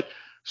 But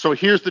so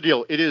here's the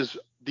deal.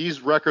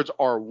 These records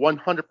are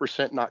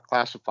 100% not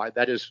classified.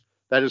 That is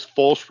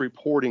false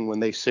reporting when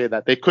they say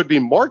that. They could be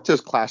marked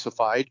as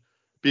classified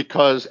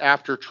because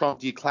after Trump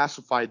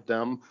declassified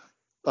them,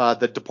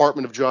 the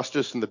Department of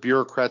Justice and the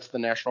bureaucrats of the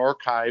National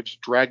Archives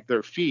dragged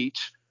their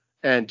feet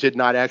and did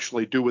not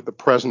actually do what the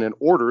president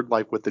ordered,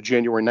 like with the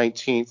January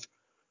 19th,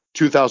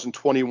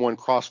 2021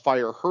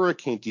 Crossfire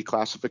Hurricane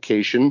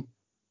declassification.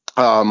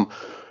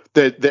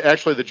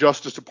 The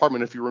Justice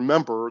Department, if you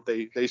remember,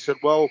 they said,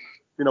 well,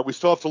 we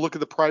still have to look at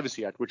the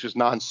Privacy Act, which is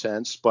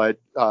nonsense. But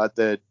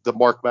the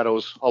Mark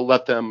Meadows, I'll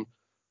let them,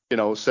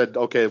 said,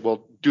 okay,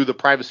 well, do the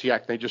Privacy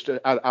Act. And they just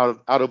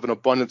out of an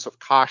abundance of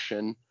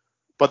caution,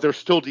 but they're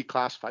still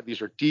declassified.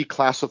 These are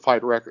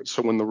declassified records.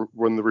 So when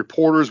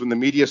the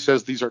media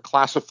says these are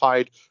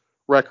classified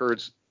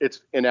records,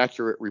 it's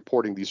inaccurate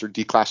reporting. These are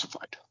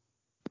declassified.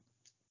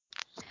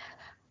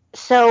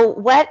 So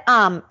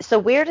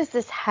where does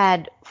this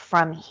head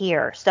from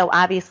here? So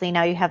obviously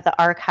now you have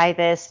the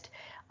archivist,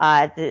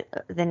 the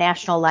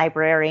national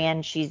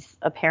librarian. She's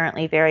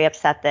apparently very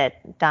upset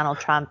that Donald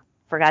Trump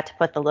forgot to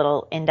put the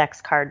little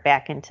index card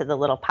back into the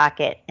little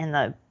pocket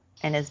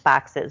in his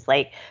boxes.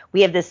 Like,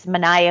 we have this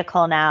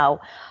maniacal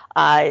now,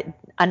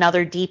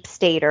 another deep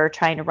stater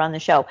trying to run the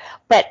show.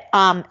 But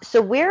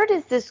so where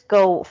does this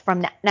go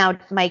from now?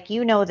 Mike,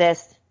 you know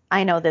this.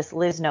 I know this.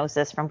 Liz knows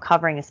this from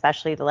covering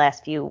especially the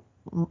last few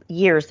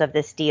years of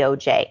this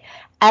DOJ.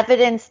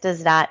 Evidence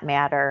does not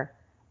matter.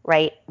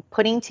 right?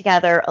 Putting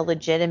together a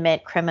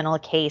legitimate criminal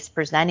case,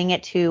 presenting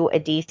it to a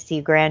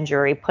DC grand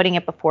jury, putting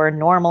it before a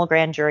normal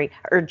grand jury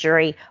or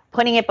jury,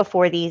 putting it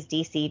before these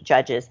DC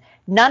judges.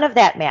 None of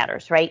that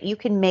matters, right? You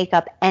can make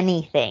up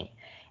anything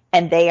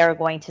and they are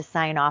going to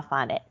sign off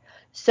on it.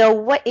 So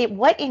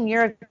what in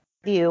your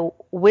view,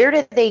 where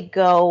do they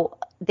go?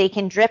 They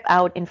can drip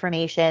out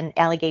information,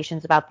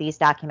 allegations about these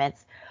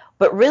documents,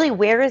 but really,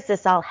 where is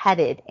this all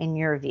headed in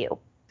your view?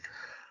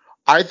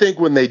 I think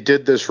when they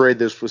did this raid,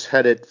 this was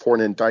headed for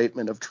an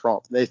indictment of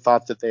Trump. They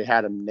thought that they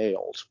had him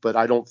nailed, but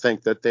I don't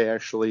think that they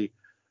actually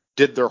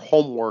did their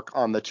homework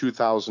on the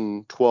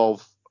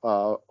 2012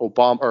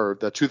 Obama or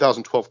the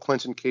 2012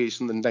 Clinton case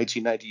and the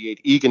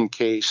 1998 Egan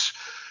case.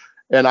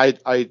 And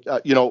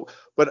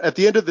but at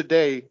the end of the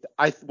day,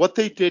 what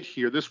they did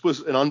here, this was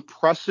an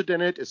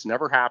unprecedented, it's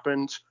never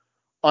happened,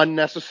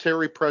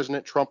 unnecessary.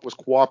 President Trump was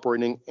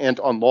cooperating and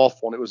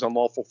unlawful. And it was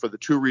unlawful for the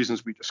two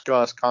reasons we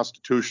discussed: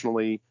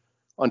 constitutionally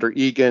under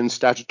Egan,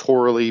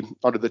 statutorily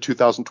under the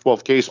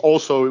 2012 case.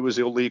 Also, it was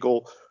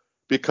illegal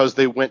because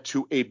they went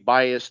to a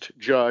biased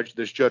judge,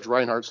 this Judge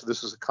Reinhardt. So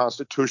this is a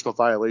constitutional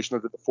violation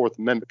under the Fourth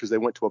Amendment because they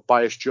went to a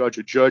biased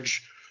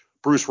judge,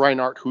 Bruce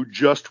Reinhardt, who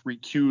just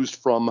recused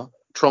from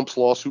Trump's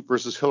lawsuit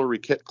versus Hillary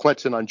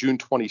Clinton on June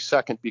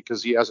 22nd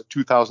because he has a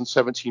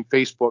 2017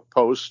 Facebook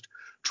post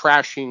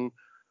trashing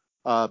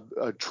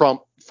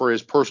Trump for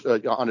his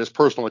on his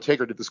personal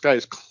integrity. This guy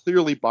is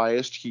clearly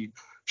biased. He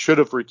should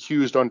have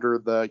recused under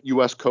the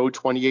U.S. Code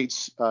 28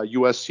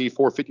 USC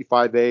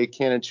 455A,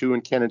 Canon 2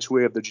 and Canon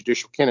 2A of the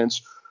judicial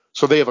canons.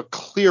 So they have a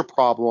clear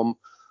problem.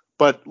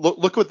 But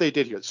look what they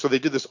did here. So they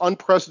did this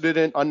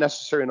unprecedented,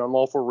 unnecessary, and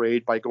unlawful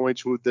raid by going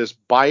to this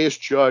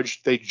biased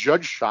judge. They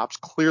judge shops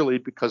clearly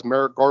because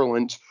Merrick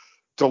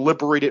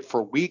deliberated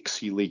for weeks,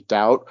 he leaked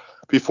out,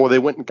 before they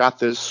went and got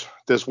this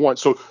warrant.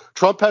 So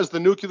Trump has the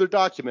nuclear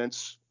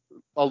documents,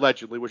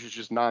 allegedly, which is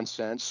just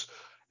nonsense.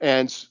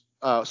 And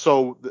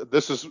so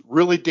this is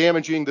really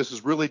damaging. This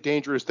is really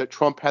dangerous that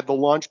Trump had the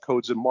launch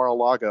codes in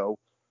Mar-a-Lago.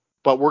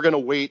 But we're going to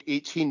wait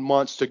 18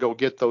 months to go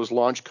get those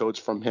launch codes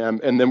from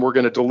him. And then we're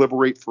going to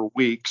deliberate for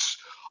weeks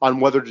on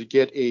whether to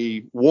get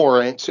a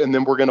warrant. And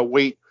then we're going to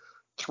wait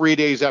 3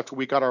 days after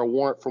we got our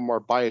warrant from our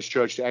biased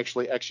judge to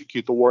actually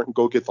execute the warrant and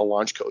go get the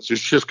launch codes.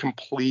 It's just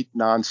complete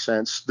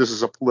nonsense. This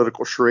is a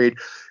political charade.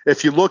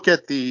 If you look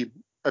at the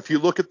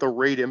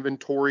raid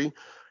inventory,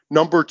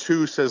 number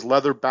 2 says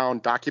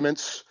leather-bound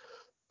documents.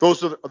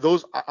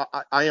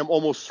 I am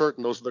almost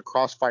certain those are the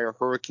Crossfire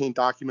Hurricane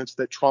documents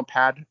that Trump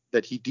had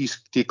that he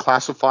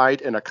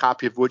declassified and a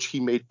copy of which he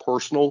made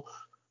personal.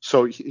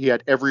 So he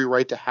had every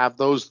right to have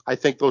those. I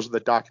think those are the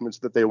documents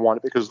that they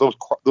wanted because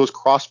those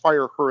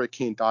Crossfire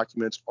Hurricane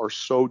documents are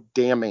so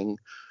damning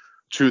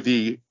to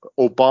the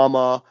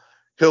Obama,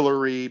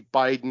 Hillary,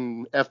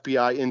 Biden,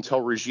 FBI,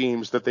 Intel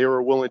regimes that they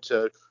were willing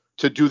to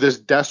do this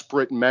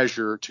desperate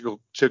measure to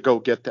go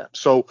get them.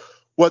 So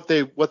what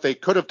they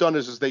could have done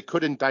is they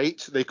could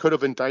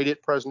have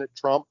indicted President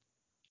Trump.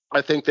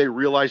 I think they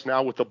realize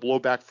now with the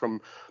blowback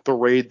from the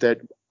raid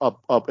that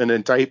an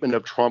indictment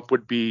of Trump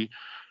would be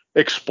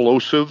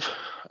explosive.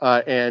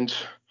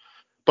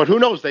 But who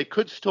knows? They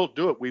could still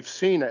do it. We've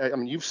seen,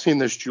 you've seen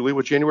this, Julie,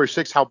 with January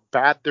 6th, how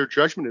bad their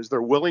judgment is.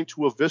 They're willing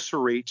to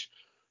eviscerate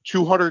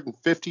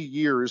 250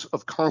 years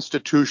of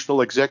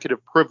constitutional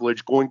executive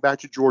privilege going back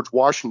to George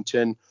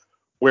Washington,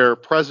 where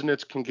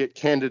presidents can get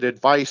candid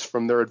advice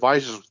from their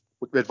advisors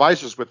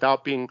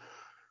without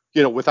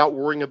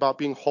worrying about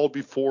being hauled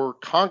before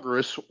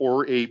Congress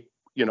or a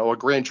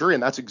grand jury.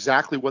 And that's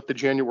exactly what the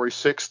January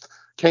 6th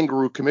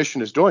Kangaroo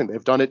Commission is doing.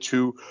 They've done it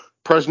to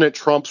President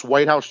Trump's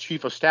White House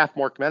Chief of Staff,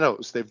 Mark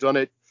Meadows. They've done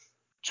it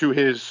to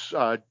his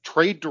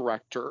trade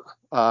director,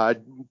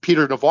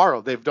 Peter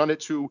Navarro. They've done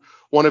it to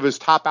one of his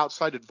top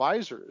outside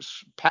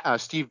advisors,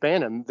 Steve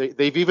Bannon.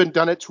 They've even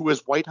done it to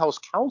his White House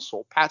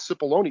counsel, Pat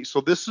Cipollone.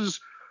 So this is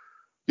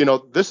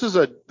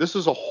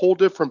a whole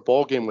different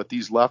ballgame with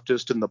these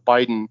leftists in the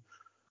Biden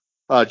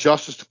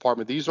Justice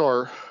Department.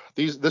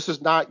 This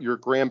is not your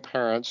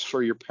grandparents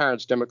or your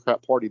parents'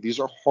 Democrat Party. These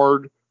are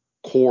hardcore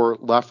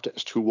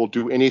leftists who will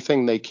do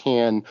anything they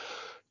can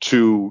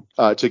to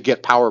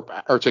get power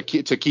back, or to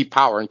keep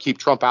power and keep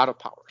Trump out of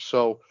power.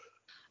 So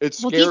it's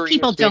scary. These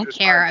people don't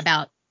care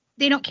about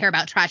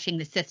trashing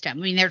the system.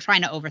 I mean, they're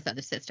trying to overthrow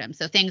the system.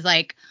 So things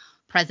like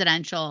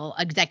presidential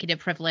executive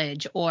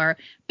privilege or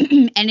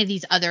any of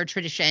these other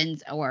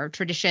traditions or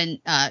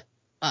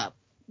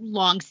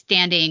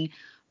long-standing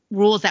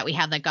rules that we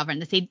have that govern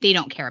this, they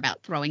don't care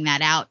about throwing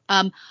that out.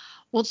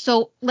 Well,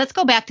 so let's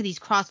go back to these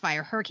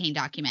Crossfire Hurricane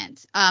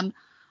documents.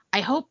 I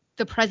hope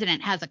the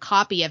president has a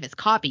copy of his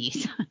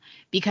copies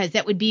because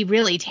that would be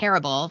really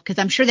terrible, because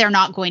I'm sure they're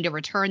not going to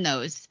return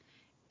those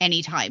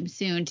anytime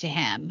soon to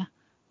him,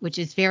 which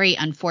is very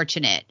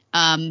unfortunate.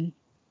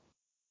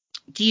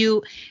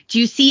 Do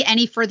you see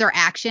any further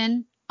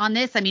action on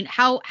this? I mean,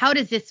 how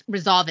does this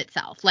resolve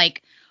itself?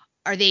 Like,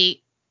 are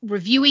they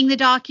reviewing the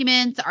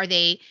documents? Are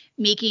they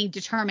making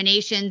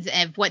determinations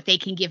of what they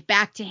can give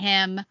back to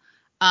him?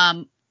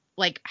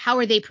 Like, how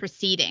are they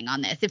proceeding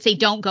on this if they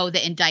don't go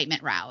the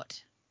indictment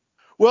route?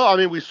 Well, I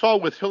mean, we saw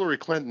with Hillary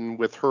Clinton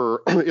with her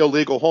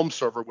illegal home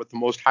server with the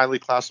most highly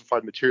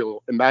classified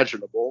material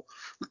imaginable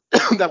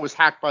that was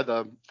hacked by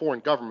the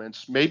foreign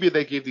governments. Maybe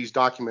they gave these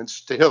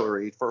documents to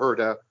Hillary for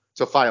her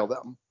to file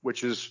them,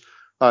 which is,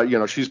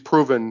 she's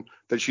proven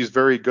that she's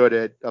very good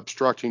at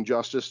obstructing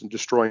justice and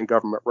destroying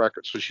government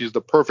records. So she's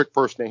the perfect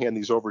person to hand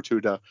these over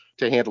to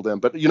handle them.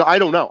 But, I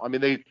don't know. I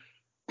mean,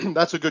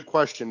 that's a good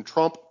question.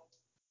 Trump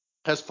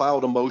has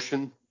filed a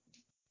motion.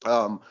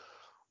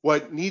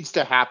 What needs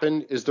to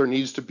happen is there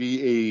needs to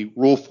be a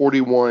Rule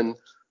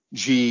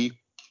 41G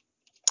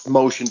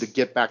motion to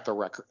get back the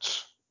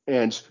records.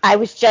 And I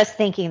was just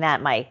thinking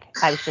that, Mike.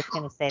 I was just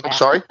going to say that. I'm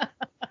sorry?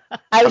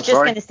 I was just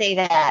going to say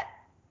that.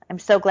 I'm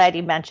so glad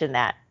you mentioned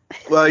that.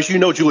 Well, as you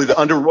know, Julie,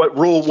 under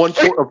Rule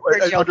 14,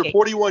 under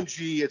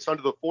 41G, it's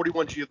under the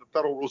 41G of the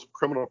Federal Rules of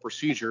Criminal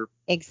Procedure.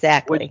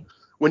 Exactly.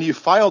 When you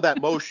file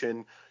that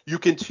motion, you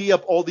can tee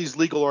up all these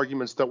legal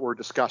arguments that we're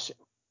discussing.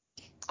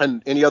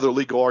 And any other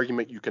legal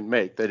argument you can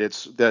make,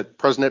 that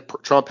President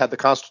Trump had the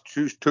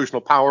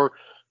constitutional power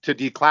to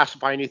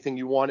declassify anything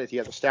you wanted. He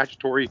had the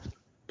statutory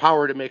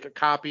power to make a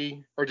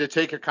copy or to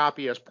take a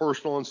copy as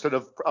personal instead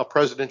of a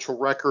presidential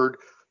record.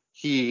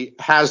 He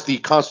has the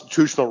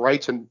constitutional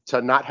right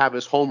to not have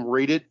his home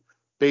raided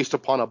based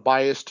upon a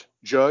biased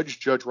judge,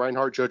 Judge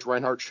Reinhart. Judge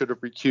Reinhart should have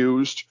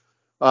recused.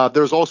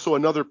 There's also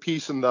another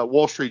piece in the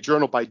Wall Street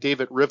Journal by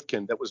David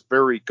Rivkin that was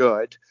very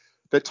good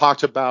that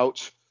talked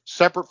about,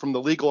 separate from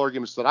the legal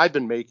arguments that I've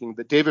been making,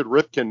 that David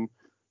Rivkin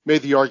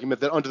made the argument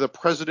that under the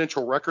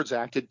Presidential Records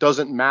Act, it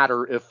doesn't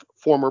matter if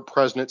former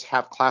presidents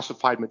have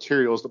classified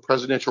materials. The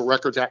Presidential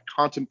Records Act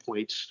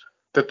contemplates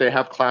that they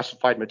have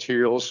classified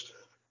materials.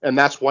 And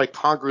that's why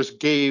Congress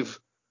gave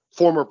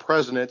former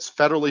presidents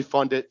federally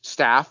funded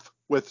staff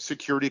with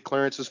security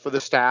clearances for the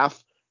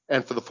staff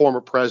and for the former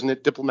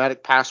president,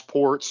 diplomatic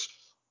passports.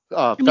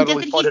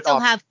 Doesn't he still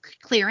have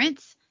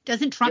clearance?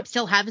 Doesn't Trump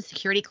still have a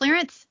security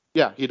clearance?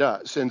 Yeah, he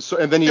does. And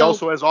then he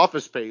also has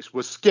office space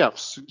with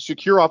SCIFs,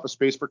 secure office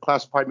space for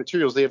classified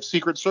materials. They have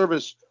Secret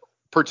Service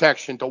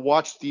protection to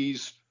watch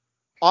these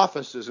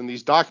offices and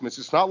these documents.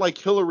 It's not like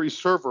Hillary's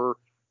server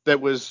that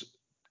was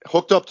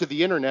hooked up to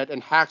the internet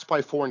and hacked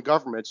by foreign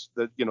governments.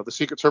 The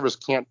Secret Service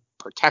can't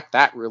protect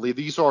that, really.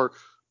 These are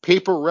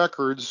paper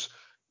records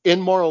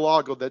in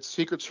Mar-a-Lago that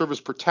Secret Service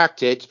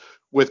protected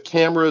with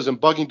cameras and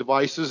bugging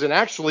devices. And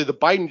actually, the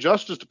Biden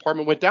Justice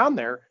Department went down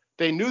there.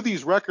 They knew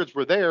these records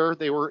were there.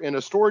 They were in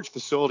a storage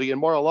facility in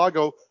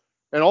Mar-a-Lago,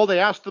 and all they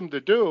asked them to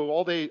do,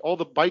 all the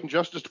Biden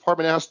Justice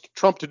Department asked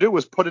Trump to do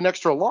was put an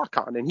extra lock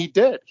on, and he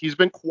did. He's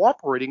been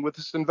cooperating with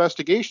this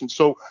investigation.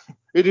 So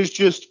it is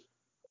just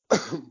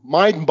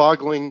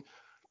mind-boggling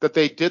that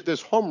they did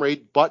this home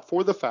raid, but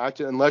for the fact,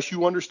 unless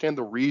you understand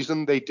the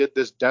reason they did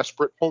this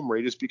desperate home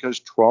raid is because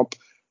Trump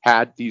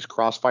had these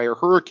Crossfire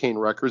hurricane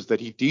records that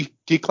he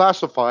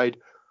declassified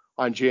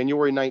on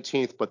January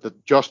 19th, but the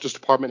Justice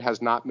Department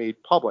has not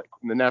made public.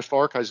 And the National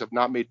Archives have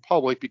not made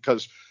public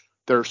because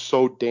they're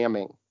so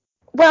damning.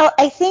 Well,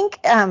 I think,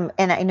 and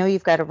I know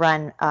you've got to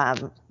run,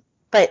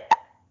 but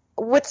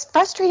what's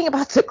frustrating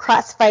about the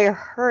Crossfire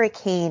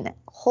hurricane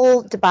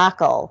whole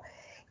debacle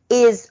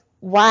is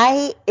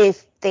why,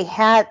 if they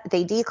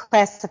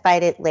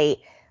declassified it late,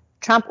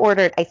 Trump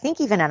ordered, I think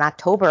even in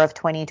October of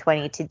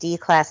 2020, to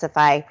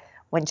declassify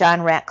when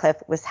John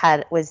Ratcliffe was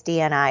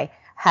DNI,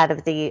 head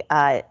of the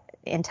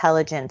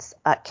intelligence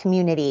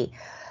community.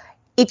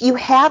 If you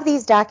have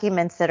these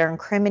documents that are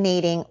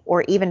incriminating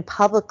or even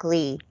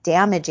publicly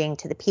damaging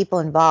to the people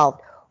involved,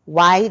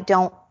 why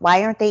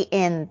aren't they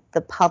in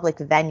the public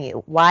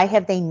venue? Why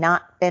have they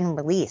not been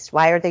released?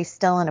 Why are they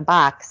still in a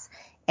box?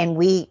 And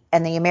the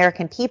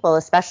American people,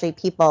 especially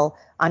people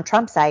on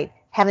Trump's side,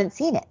 haven't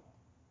seen it.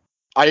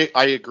 I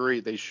agree.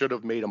 They should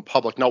have made them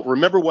public. Now,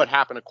 remember what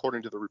happened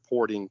according to the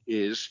reporting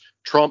is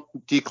Trump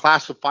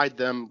declassified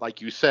them, like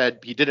you said.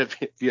 He did it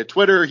via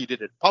Twitter. He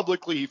did it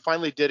publicly. He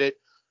finally did it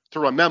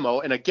through a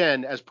memo. And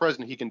again, as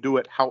president, he can do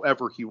it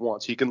however he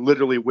wants. He can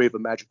literally wave a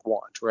magic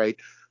wand, right?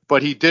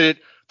 But he did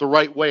it the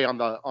right way on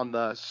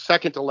the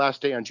second to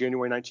last day on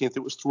January 19th.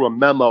 It was through a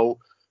memo.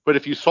 But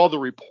if you saw the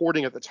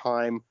reporting at the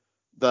time,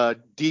 the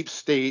deep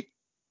state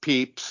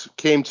peeps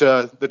came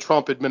to the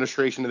Trump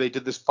administration and they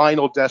did this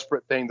final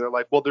desperate thing. They're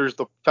like, well, there's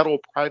the Federal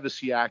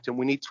Privacy Act and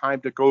we need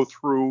time to go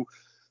through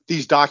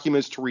these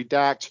documents to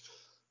redact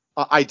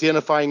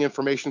identifying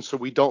information so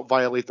we don't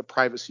violate the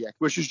Privacy Act,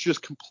 which is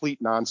just complete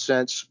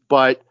nonsense.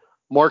 But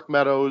Mark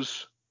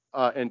Meadows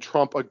and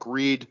Trump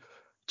agreed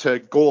to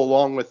go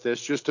along with this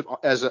just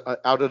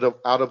out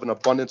of an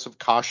abundance of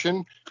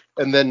caution.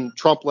 And then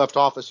Trump left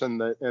office,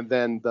 and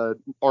then the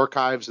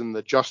archives and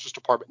the Justice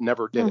Department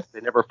never did it.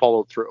 They never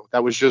followed through.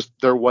 That was just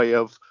their way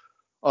of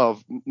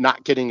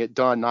not getting it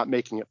done, not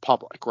making it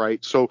public,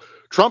 right? So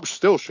Trump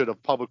still should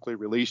have publicly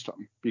released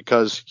them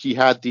because he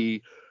had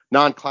the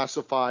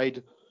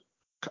non-classified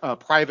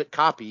private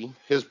copy,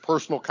 his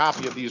personal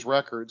copy of these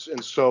records,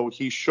 and so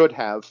he should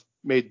have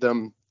made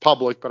them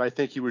public. But I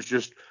think he was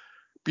just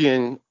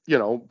being,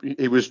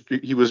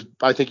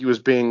 I think he was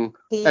being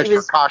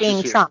extra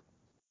cautious here. Trump.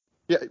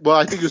 Yeah, well,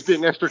 I think he was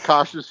being extra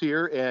cautious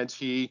here, and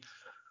he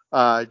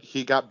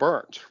he got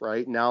burned.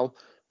 Right now,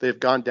 they've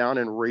gone down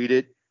and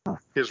raided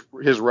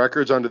his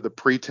records under the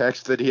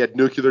pretext that he had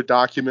nuclear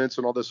documents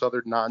and all this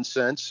other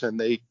nonsense, and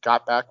they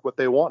got back what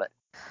they wanted.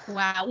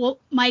 Wow. Well,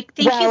 Mike,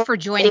 thank you for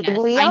joining us.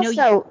 We I know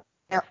also.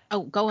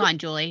 Oh, go on,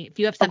 Julie. If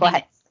you have Go something.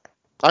 ahead.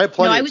 I have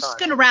plenty No, of I was time. just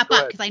going to wrap Go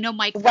up ahead. because I know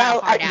Mike's got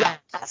a hard out.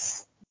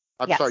 Yes.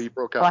 I'm sorry, you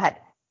broke up. Go ahead.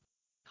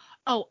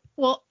 Oh,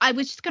 well, I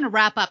was just going to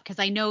wrap up because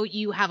I know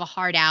you have a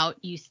hard out,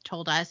 you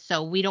told us,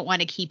 so we don't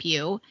want to keep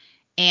you.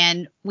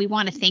 And we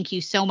want to thank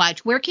you so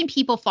much. Where can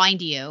people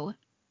find you?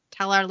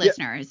 Tell our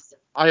listeners.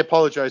 I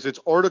apologize. It's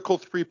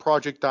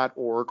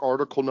article3project.org,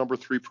 article number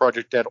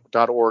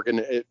 3project.org,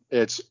 and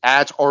it's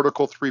at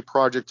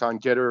article3project on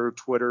Getter,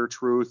 Twitter,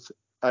 Truth,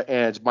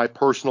 and my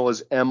personal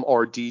is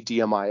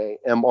MRDDMIA,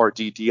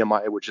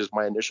 which is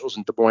my initials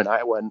in Des Moines,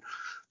 Iowa. And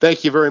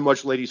thank you very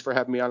much, ladies, for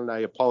having me on, and I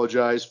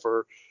apologize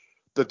for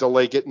the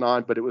delay getting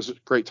on, but it was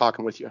great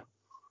talking with you.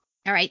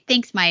 All right.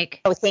 Thanks,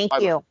 Mike. Oh, thank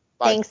you.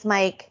 Bye. Thanks,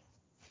 Mike.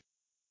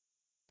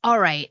 All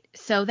right.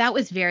 So that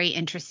was very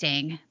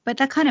interesting, but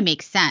that kind of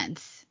makes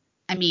sense.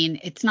 I mean,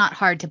 it's not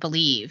hard to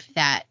believe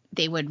that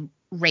they would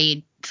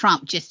raid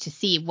Trump just to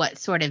see what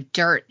sort of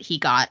dirt he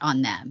got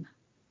on them.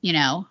 You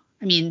know,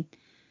 I mean,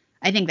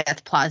 I think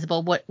that's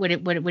plausible. What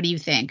do you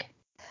think?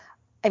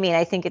 I mean,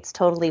 I think it's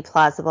totally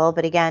plausible,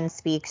 but again,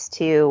 speaks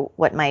to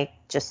what Mike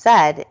just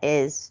said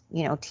is,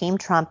 Team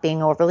Trump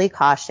being overly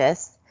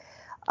cautious.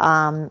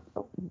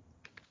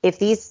 If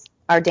these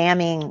are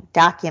damning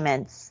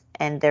documents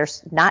and they're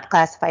not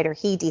classified or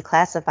he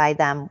declassified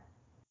them,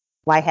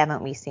 why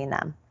haven't we seen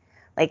them?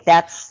 Like,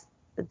 that's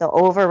the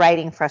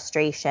overriding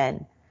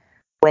frustration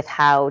with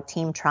how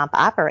Team Trump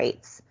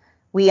operates.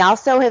 We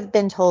also have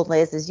been told,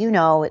 Liz, as you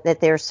know,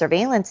 that there's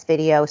surveillance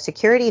video,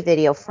 security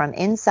video from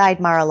inside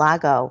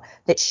Mar-a-Lago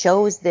that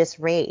shows this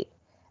raid,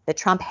 that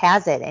Trump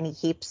has it, and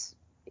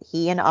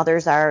he and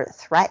others are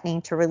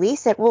threatening to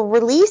release it. Well,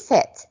 release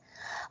it.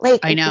 Like,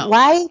 I know.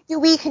 Why do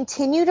we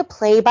continue to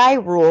play by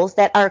rules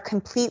that are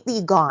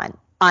completely gone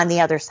on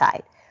the other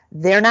side?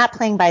 They're not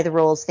playing by the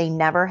rules. They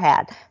never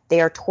had. They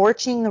are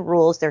torching the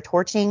rules. They're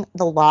torching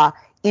the law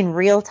in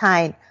real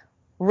time.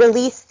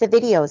 Release the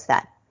videos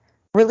then.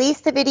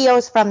 Release the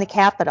videos from the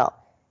Capitol.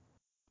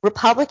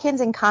 Republicans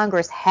in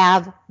Congress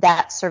have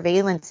that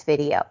surveillance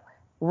video.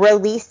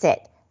 Release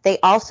it. They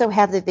also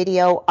have the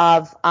video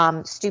of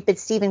stupid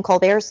Stephen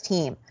Colbert's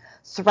team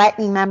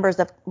threatening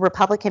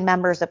Republican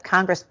members of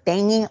Congress,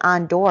 banging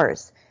on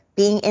doors,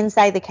 being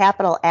inside the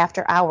Capitol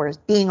after hours,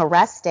 being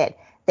arrested.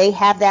 They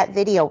have that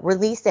video.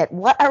 Release it.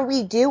 What are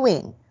we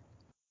doing?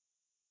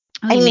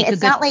 I mean,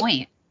 it's not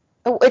point.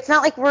 It's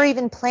not like we're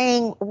even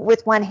playing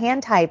with one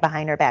hand tied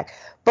behind our back.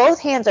 Both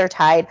hands are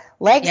tied,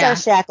 legs are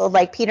shackled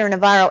like Peter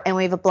Navarro, and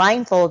we have a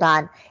blindfold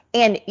on.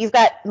 And you've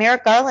got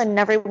Merrick Garland and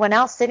everyone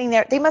else sitting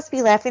there. They must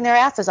be laughing their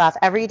asses off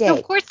every day.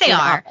 Of course they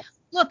are.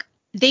 Look,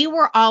 they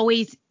were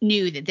always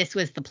knew that this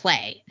was the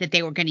play that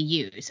they were going to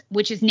use,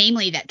 which is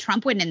namely that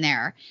Trump went in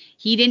there.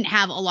 He didn't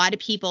have a lot of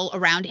people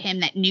around him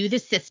that knew the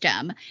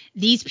system.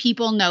 These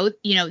people know,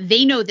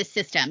 they know the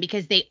system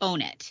because they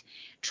own it.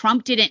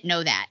 Trump didn't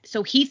know that.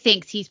 So he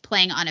thinks he's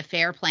playing on a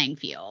fair playing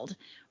field,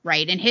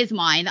 right? In his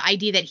mind, the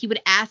idea that he would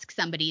ask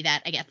somebody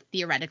that I guess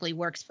theoretically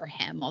works for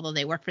him, although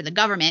they work for the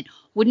government,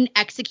 wouldn't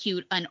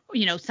execute on,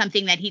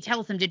 something that he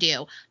tells them to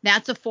do.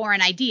 That's a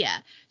foreign idea.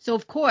 So,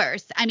 of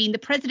course, I mean,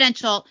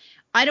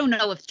 I don't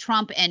know if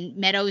Trump and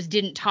Meadows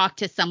didn't talk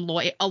to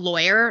a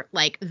lawyer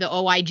like the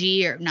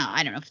OIG or no,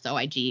 I don't know if it's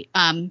OIG,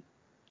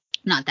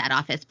 not that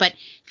office, but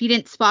if he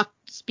didn't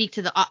speak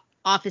to the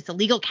Office of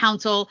Legal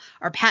Counsel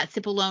or Pat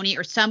Cipollone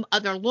or some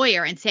other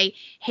lawyer and say,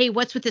 hey,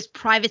 what's with this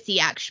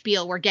Privacy Act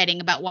spiel we're getting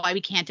about why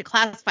we can't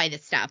declassify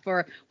this stuff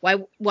or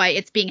why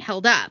it's being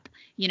held up?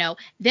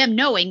 Them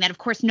knowing that, of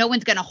course, no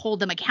one's going to hold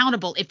them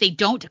accountable if they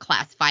don't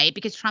declassify it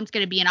because Trump's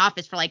going to be in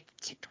office for like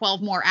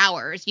 12 more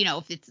hours,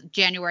 if it's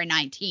January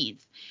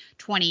 19th,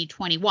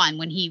 2021,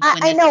 when this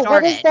I know. started.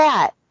 What is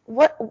that?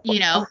 What?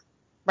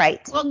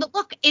 Right. Well,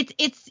 look,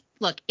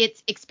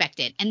 it's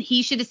expected. And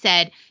he should have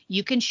said,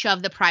 you can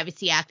shove the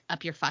Privacy Act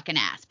up your fucking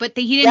ass. But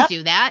he didn't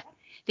do that.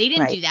 They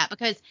didn't do that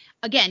because,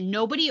 again,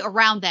 nobody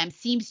around them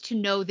seems to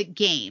know the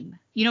game.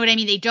 You know what I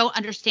mean? They don't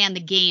understand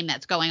the game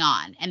that's going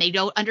on. And they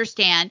don't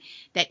understand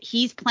that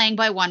he's playing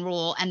by one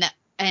rule and that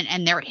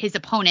his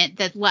opponent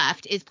that's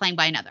left is playing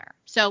by another.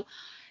 So,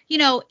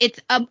 it's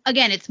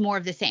again, it's more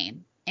of the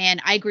same.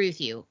 And I agree with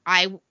you.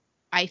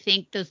 I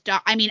think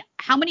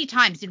how many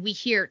times did we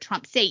hear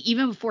Trump say,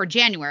 even before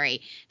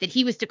January, that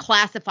he was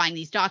declassifying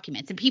these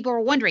documents? And people were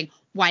wondering,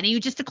 why don't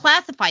you just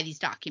declassify these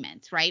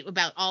documents, right?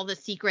 About all the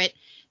secret,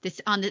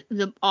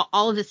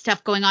 all of this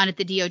stuff going on at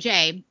the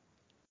DOJ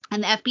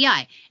and the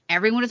FBI.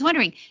 Everyone was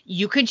wondering,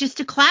 you could just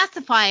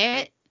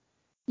declassify it.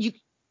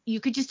 You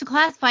could just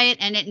declassify it,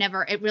 and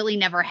it really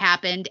never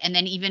happened. And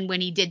then even when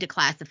he did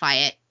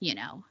declassify it,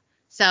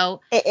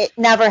 so it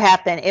never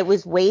happened. It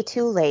was way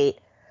too late.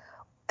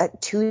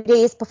 2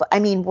 days before. I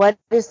mean, what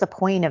is the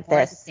point of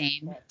this?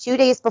 2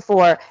 days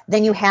before,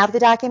 then you have the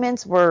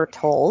documents, we're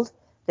told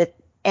that,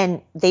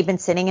 and they've been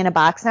sitting in a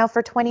box now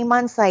for 20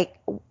 months. Like,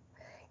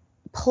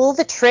 pull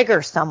the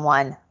trigger,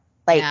 someone.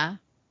 Like, Yeah.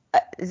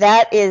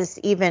 That is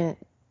even,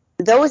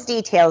 those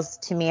details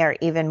to me are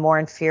even more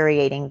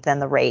infuriating than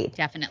the raid.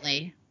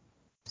 Definitely.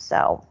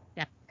 So.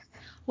 Yeah.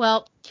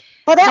 Well,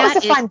 that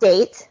was a fun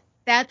date.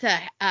 That's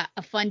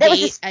a fun that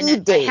date. Was a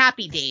speed date. A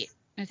happy date.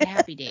 It's a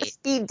happy date.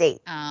 Speed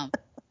date.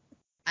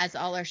 As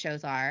all our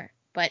shows are.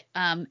 But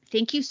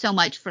thank you so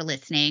much for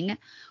listening.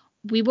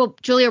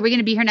 Julie, are we going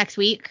to be here next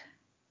week?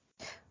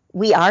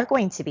 We are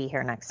going to be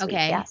here next week.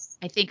 Yes.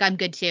 I think I'm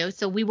good too.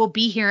 So we will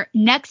be here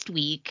next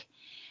week.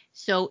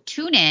 So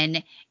tune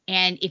in.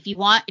 And if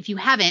you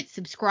haven't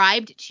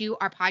subscribed to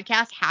our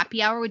podcast,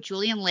 Happy Hour with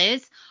Julie and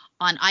Liz,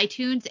 on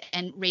iTunes,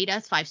 and rate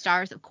us 5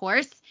 stars, of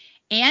course.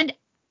 And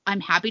I'm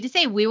happy to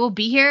say we will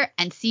be here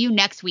and see you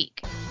next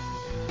week.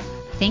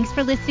 Thanks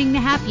for listening to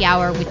Happy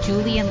Hour with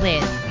Julie and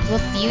Liz. We'll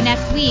see you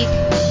next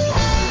week.